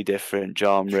completely different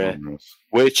genre. Genres.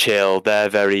 We're chill. They're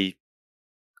very.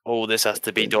 Oh, this has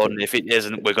to be done. If it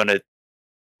isn't, we're gonna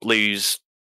lose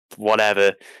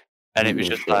whatever. And it was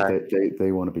just like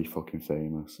they want to be fucking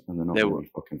famous, and they're not going to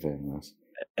be fucking famous.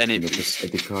 And they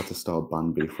tried to start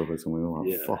band beef with us, and we were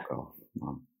like, "Fuck off,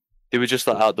 man." They were just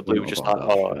like out the blue, just like,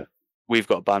 "Oh, we've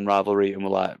got a band rivalry," and we're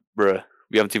like, "Bruh,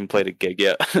 we haven't even played a gig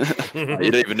yet. You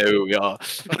don't even know who we are.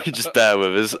 Just bear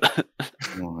with us."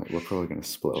 Well, we're probably going to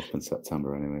split up in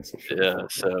September anyway. So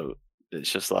so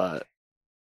it's just like,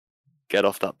 get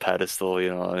off that pedestal,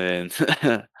 you know what I mean?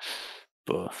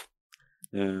 But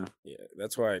yeah,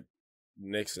 that's why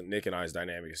Nick and I's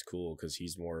dynamic is cool, because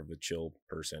he's more of a chill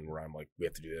person where I'm like, we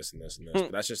have to do this and this and this.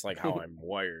 But that's just like how I'm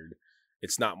wired.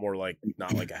 It's not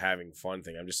like a having fun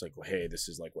thing. I'm just like, well, hey, this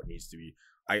is like what needs to be.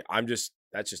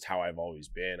 That's just how I've always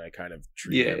been. I kind of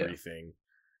treat everything.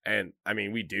 And I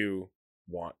mean, we do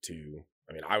want to.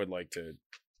 I mean, I would like to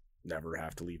never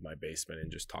have to leave my basement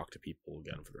and just talk to people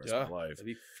again for the rest of my life. That'd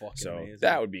be fucking amazing.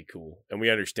 That would be cool. And we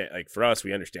understand, like, for us,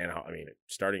 we understand how, I mean,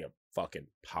 starting a fucking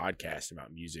podcast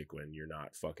about music when you're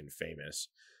not fucking famous,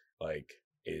 like,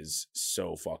 is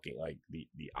so fucking, like,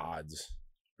 the odds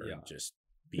are just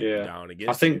beating down against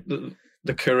I think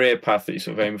the career path that you're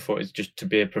sort of aiming for is just to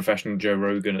be a professional Joe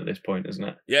Rogan at this point, isn't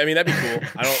it? Yeah, I mean, that'd be cool.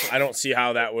 I don't see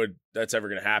how that's ever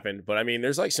gonna happen. But I mean,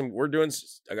 there's like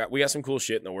we got some cool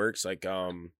shit in the works. Like,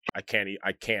 I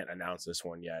can't announce this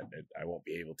one yet. I won't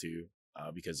be able to,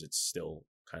 because it's still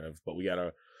kind of. But we got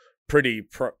a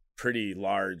pretty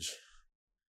large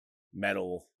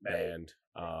metal band,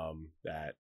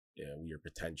 that we are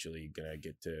potentially gonna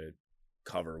get to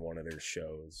cover one of their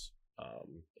shows.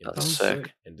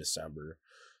 In December,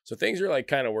 so things are like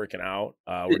kind of working out.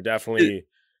 We're definitely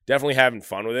having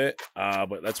fun with it,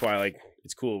 but that's why, like,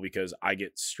 it's cool, because I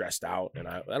get stressed out, and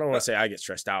I don't want to say I get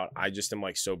stressed out. I just am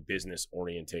like so business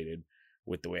orientated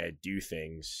with the way I do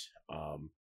things,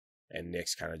 and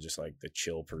Nick's kind of just like the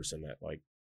chill person that like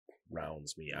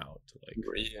rounds me out to like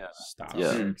stop.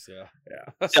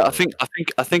 So, I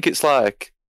think it's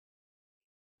like,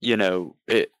 you know,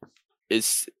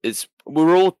 it's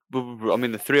we're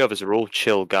the three of us are all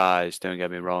chill guys, don't get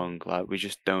me wrong. Like, we're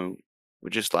just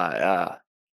like,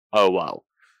 oh wow.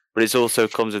 But it also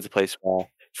comes into place where,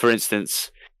 for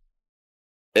instance,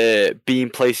 being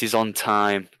places on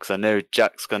time, because I know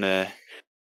Jack's gonna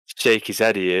shake his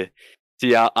head here.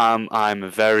 See, I am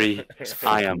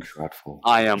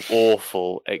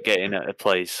awful at getting at a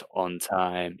place on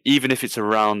time, even if it's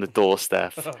around the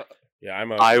doorstep.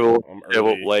 I will go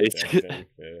up late.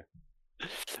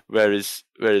 Whereas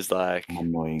like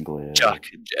Jack,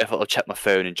 if I'll check my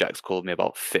phone and Jack's called me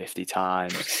about 50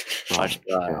 times.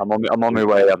 I'm on my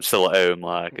way. I'm still at home.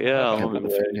 Like, I'm on my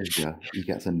way. He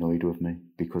gets annoyed with me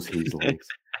because he's late.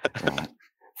 Right.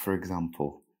 For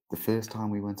example, the first time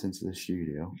we went into the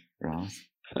studio, right?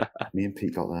 Me and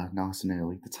Pete got there nice and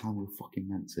early. The time we were fucking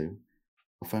meant to.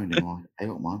 I phoned him like, "Hey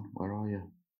up, man, where are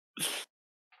you?"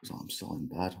 He's like, "I'm still in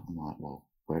bed." I'm like, "Well,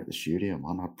 we're at the studio,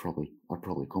 man. I'd probably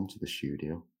come to the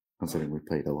studio, considering we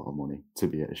paid a lot of money to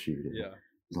be at the studio." Yeah.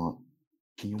 He's like,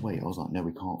 "Can you wait?" I was like, "No,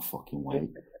 we can't fucking wait.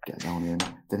 Get down here."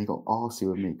 Then he got arsey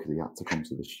with me because he had to come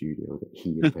to the studio that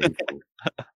he had paid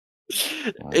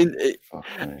for.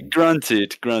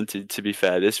 Granted, to be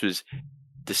fair, this was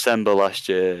December last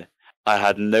year. I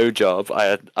had no job.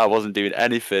 I wasn't doing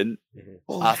anything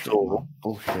at all.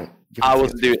 Bullshit. I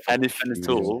wasn't doing anything at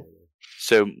all.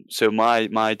 So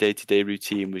my day-to-day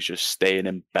routine was just staying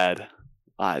in bed.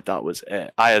 That was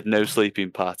it. I had no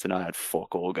sleeping pattern. I had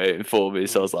fuck all going for me.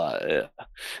 So I was like,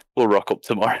 we'll rock up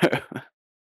tomorrow.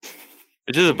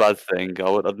 Which is a bad thing.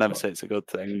 I'd never say it's a good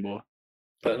thing,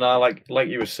 but no, like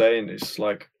you were saying, it's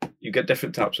like you get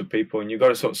different types of people, and you got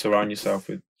to sort of surround yourself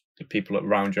with the people that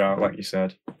round you out, like you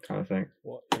said, kind of thing.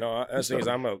 Well, the thing is,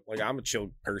 I'm a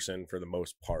chill person for the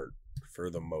most part.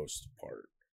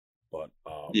 But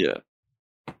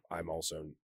I'm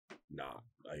also not.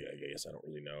 I guess I don't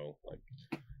really know. Like,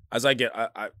 as I get,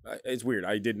 it's weird.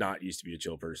 I did not used to be a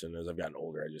chill person. As I've gotten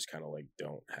older, I just kind of like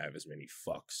don't have as many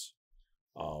fucks.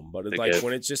 But it's like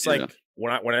when it's just like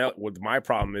when I my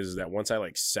problem is that once I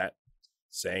like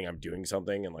saying I'm doing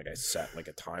something, and like I set like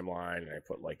a timeline, and I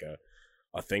put like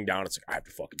a thing down, it's like I have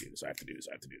to fucking do this. I have to do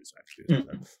this.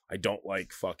 I don't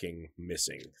like fucking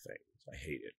missing things. I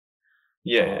hate it.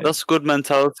 Yeah, that's a good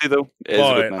mentality though.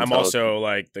 But I'm also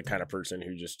like the kind of person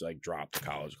who just like dropped a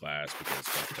college class because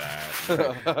fuck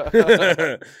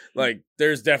that. Like,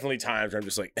 there's definitely times where I'm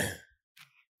just like,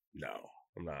 no,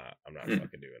 I'm not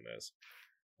fucking doing this.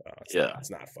 It's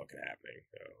not fucking happening.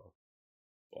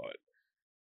 But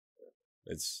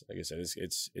it's like I said,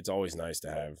 it's always nice to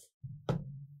have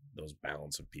those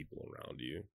balance of people around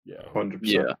you. Yeah, 100%.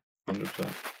 Yeah. 100%.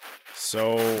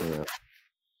 So, Yeah.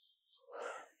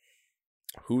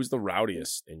 who's the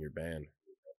rowdiest in your band?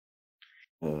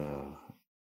 I don't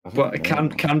But it know, man.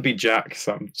 can be Jack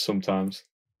sometimes.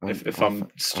 If I'm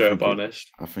straight up honest.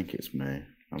 I think it's me.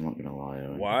 I'm not gonna lie.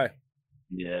 Owen. Why?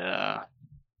 Yeah.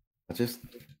 I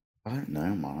don't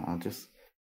know, man.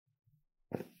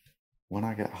 When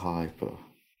I get hyper,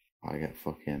 I get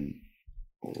fucking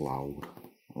loud,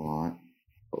 right?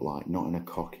 But like not in a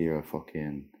cocky or a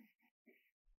fucking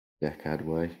dickhead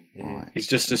way. Mhm. Like, He's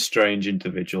just a strange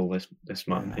individual, this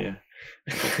man here.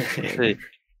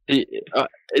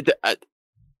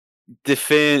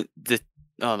 See,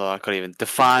 I can't even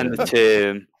define the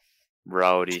term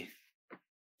rowdy.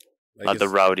 Like the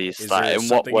rowdies. Is Like, there in what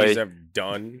something way? he's have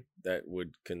done that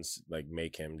would like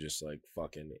make him just like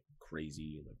fucking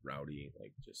crazy, like rowdy,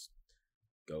 like just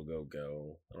go?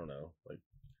 I don't know, like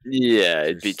Yeah,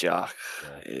 it'd be there's- Jack.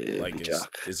 yeah. It'd Like be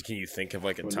Jack. can you think of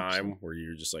like a 100%. time where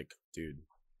you're just like, dude,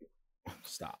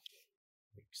 stop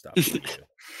being you.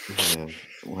 yeah,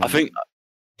 I think.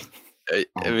 I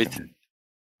when- mean,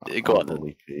 I go on then.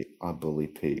 bully Pete. I bully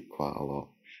Pete quite a lot.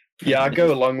 Yeah, I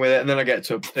go along with it, and then it gets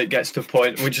to a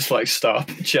point where we just like stop,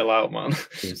 chill out, man.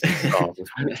 There's-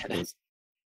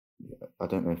 I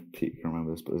don't know if Pete can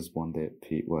remember this, but there's one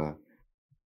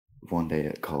day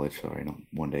at college, sorry, not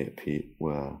one day at Pete,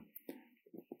 where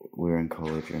we were in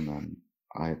college and then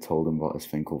I had told him about this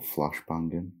thing called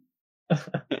flashbanging.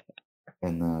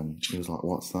 And then he was like,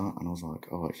 "What's that?" And I was like,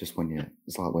 "Oh, it's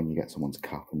like when you get someone's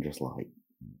cap and just like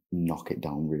knock it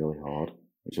down really hard.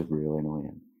 It's just really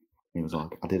annoying." He was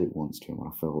like, "I did it once to him and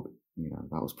I felt,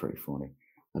 that was pretty funny.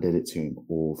 I did it to him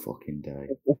all fucking day,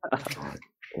 like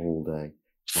all day,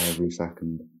 every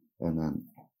second, and then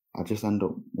I just end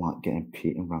up like getting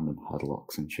Pete in random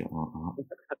headlocks and shit like that."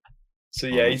 So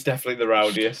yeah, he's definitely the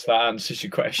rowdiest. That answers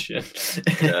your question.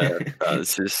 Yeah,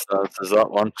 that's that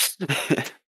one.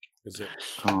 Is it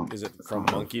Can't- is it from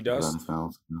can't Monkey think of Dust? anything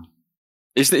else, no.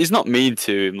 He's not mean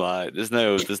to him. Like there's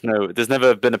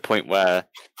never been a point where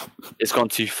it's gone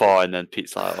too far and then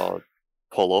Pete's like, "Oh,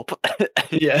 pull up."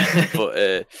 Yeah. But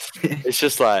it's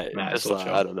just like, Nah, just it's all like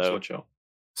chill, I don't it's all know. chill.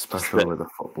 Especially with the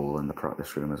football in the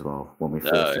practice room as well. When we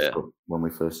first yeah. when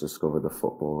we first discovered the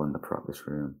football in the practice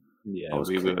room, I Yeah, was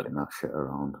we kicking were. that shit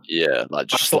around. Yeah, like By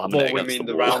just slamming football, it we against mean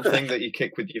the the wall. round thing that you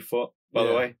kick with your foot, by the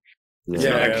Yeah. way. It's Yeah,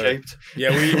 not yeah. egg-shaped.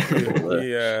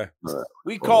 Yeah,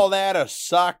 We call that a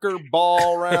soccer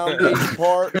ball around these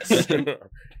parts.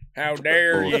 how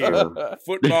dare you? Also,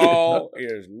 Football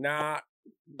is not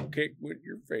kicked with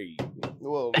your feet.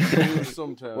 Well,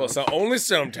 sometimes. Well, so only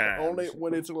sometimes. only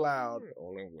when it's allowed.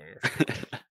 Only when.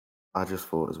 I just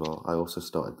thought as well. I also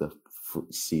started the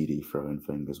CD throwing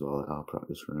thing as well at our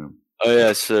practice room. Oh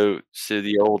yeah, so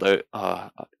the old we're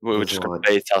There's just gonna like-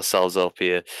 bait ourselves up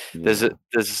here. There's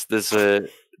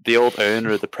the old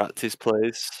owner of the practice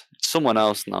place. Someone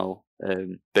else now,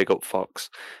 big up Fox,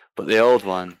 but the old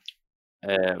one,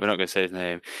 we're not gonna say his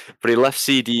name, but he left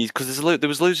CDs because there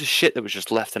was loads of shit that was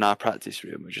just left in our practice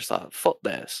room. We're just like, fuck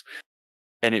this,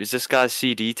 and it was this guy's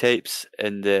CD tapes,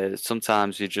 and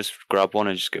sometimes you just grab one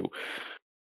and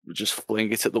just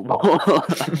fling it at the wall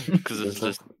because it's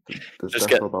There's just definitely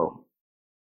get- about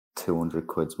 200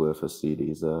 quid's worth of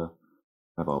CDs there.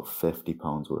 About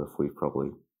 £50 worth we've probably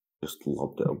just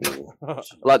lobbed at a wall.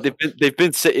 like they've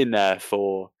been sitting there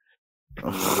for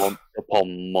month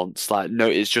upon months. Like no,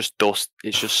 it's just dust.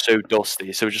 It's just so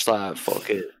dusty. So we're just like, fuck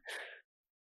it.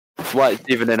 It's like it's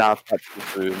even in our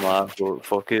practice room. Like,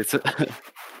 fuck it.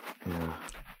 Yeah.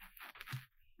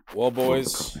 Well, love the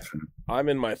boys, practice room. I'm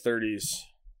in my 30s,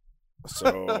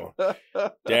 so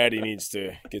Daddy needs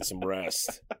to get some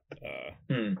rest.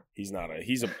 He's not a.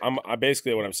 He's a. I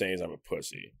basically what I'm saying is I'm a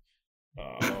pussy.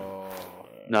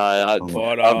 No, I, Oh,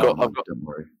 But, I've got. Don't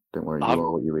worry. Don't worry. You I've-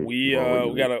 are what you eat. we You are what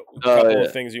you we got eat. a couple yeah.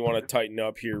 of things we want to tighten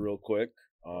up here real quick.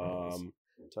 Want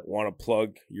to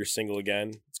plug your single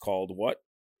again? It's called what?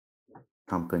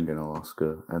 Camping in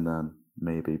Alaska, and then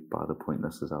maybe by the point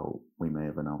this is out, we may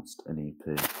have announced an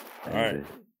EP. All right. Maybe.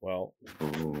 Well,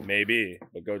 Ooh. maybe,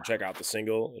 but go check out the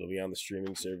single. It'll be on the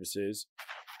streaming services.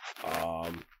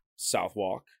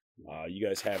 Southwalk. You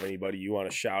guys have anybody you want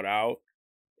to shout out?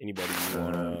 Anybody you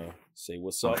want to say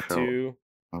what's I'll up shout- to?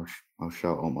 I'll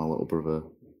shout out my little brother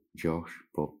Josh,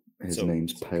 but his So-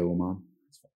 name's Pale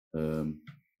Man.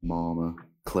 Mama,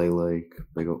 Clay Lake,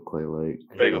 big up Clay Lake.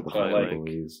 Big up the Clay Fat Lake.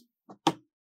 Boys.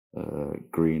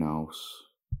 Greenhouse.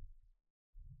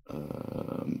 Who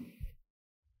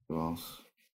else?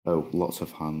 Oh, lots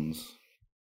of hands.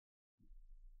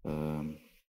 Can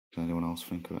anyone else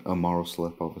think of it? Oh, Moral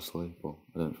Slip, obviously, but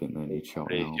I don't think they need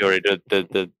shouting out. You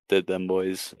already did them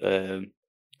boys.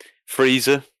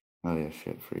 Freezer, Oh yeah,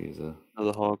 shit, Freezer.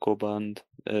 another hardcore band.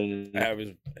 I was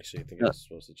actually thinking I was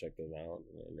supposed to check them out,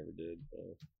 and I never did.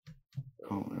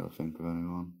 Can't really think of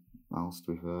anyone else,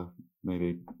 to be fair.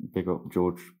 Maybe big up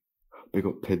George, big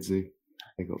up Pidsy.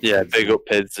 Big up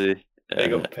Pidsy.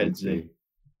 Big up Pidsy.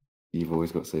 You've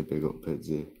always got to say big up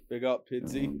Pidsy. Big up,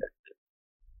 Pidsy.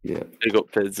 Yeah. Big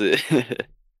up Pidsy.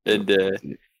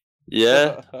 And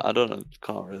yeah, I don't know,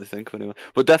 can't really think of anyone.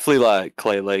 But definitely like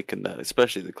Clay Lake and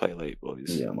especially the Clay Lake boys.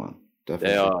 Yeah, man.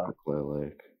 Definitely Clay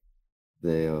Lake.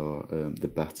 They are the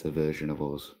better version of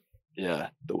us. Yeah,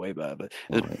 the way better.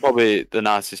 They're probably the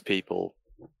nicest people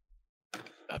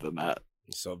I've ever met.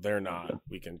 So they're not.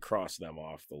 We can cross them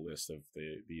off the list of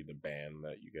the band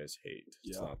that you guys hate.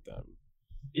 It's not them.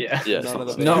 Yeah. None of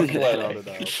them. Not Clay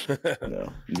Lake.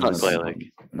 No, not Clay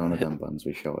Lake. None of them bands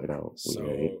we shouted out.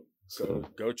 So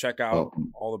go check out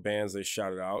all the bands they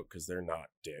shouted out because they're not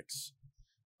dicks.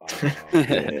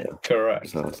 Correct.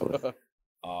 Exactly.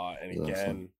 And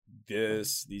again,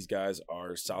 these guys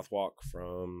are Southwalk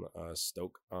from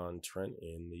Stoke-on-Trent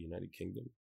in the United Kingdom.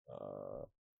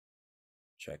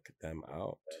 Check them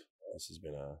out. This has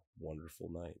been a wonderful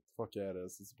night. Fuck yeah, it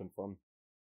is. It's been fun.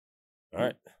 All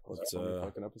right, let's.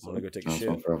 I'm gonna go take a shit.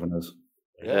 Fun for having us.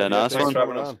 Yeah, nice one. For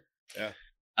having us. Yeah.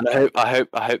 And I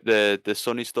hope the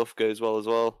sunny stuff goes well as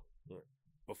well.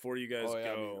 Before you guys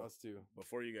go, us too.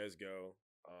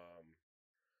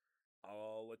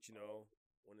 I'll let you know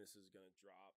when this is gonna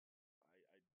drop.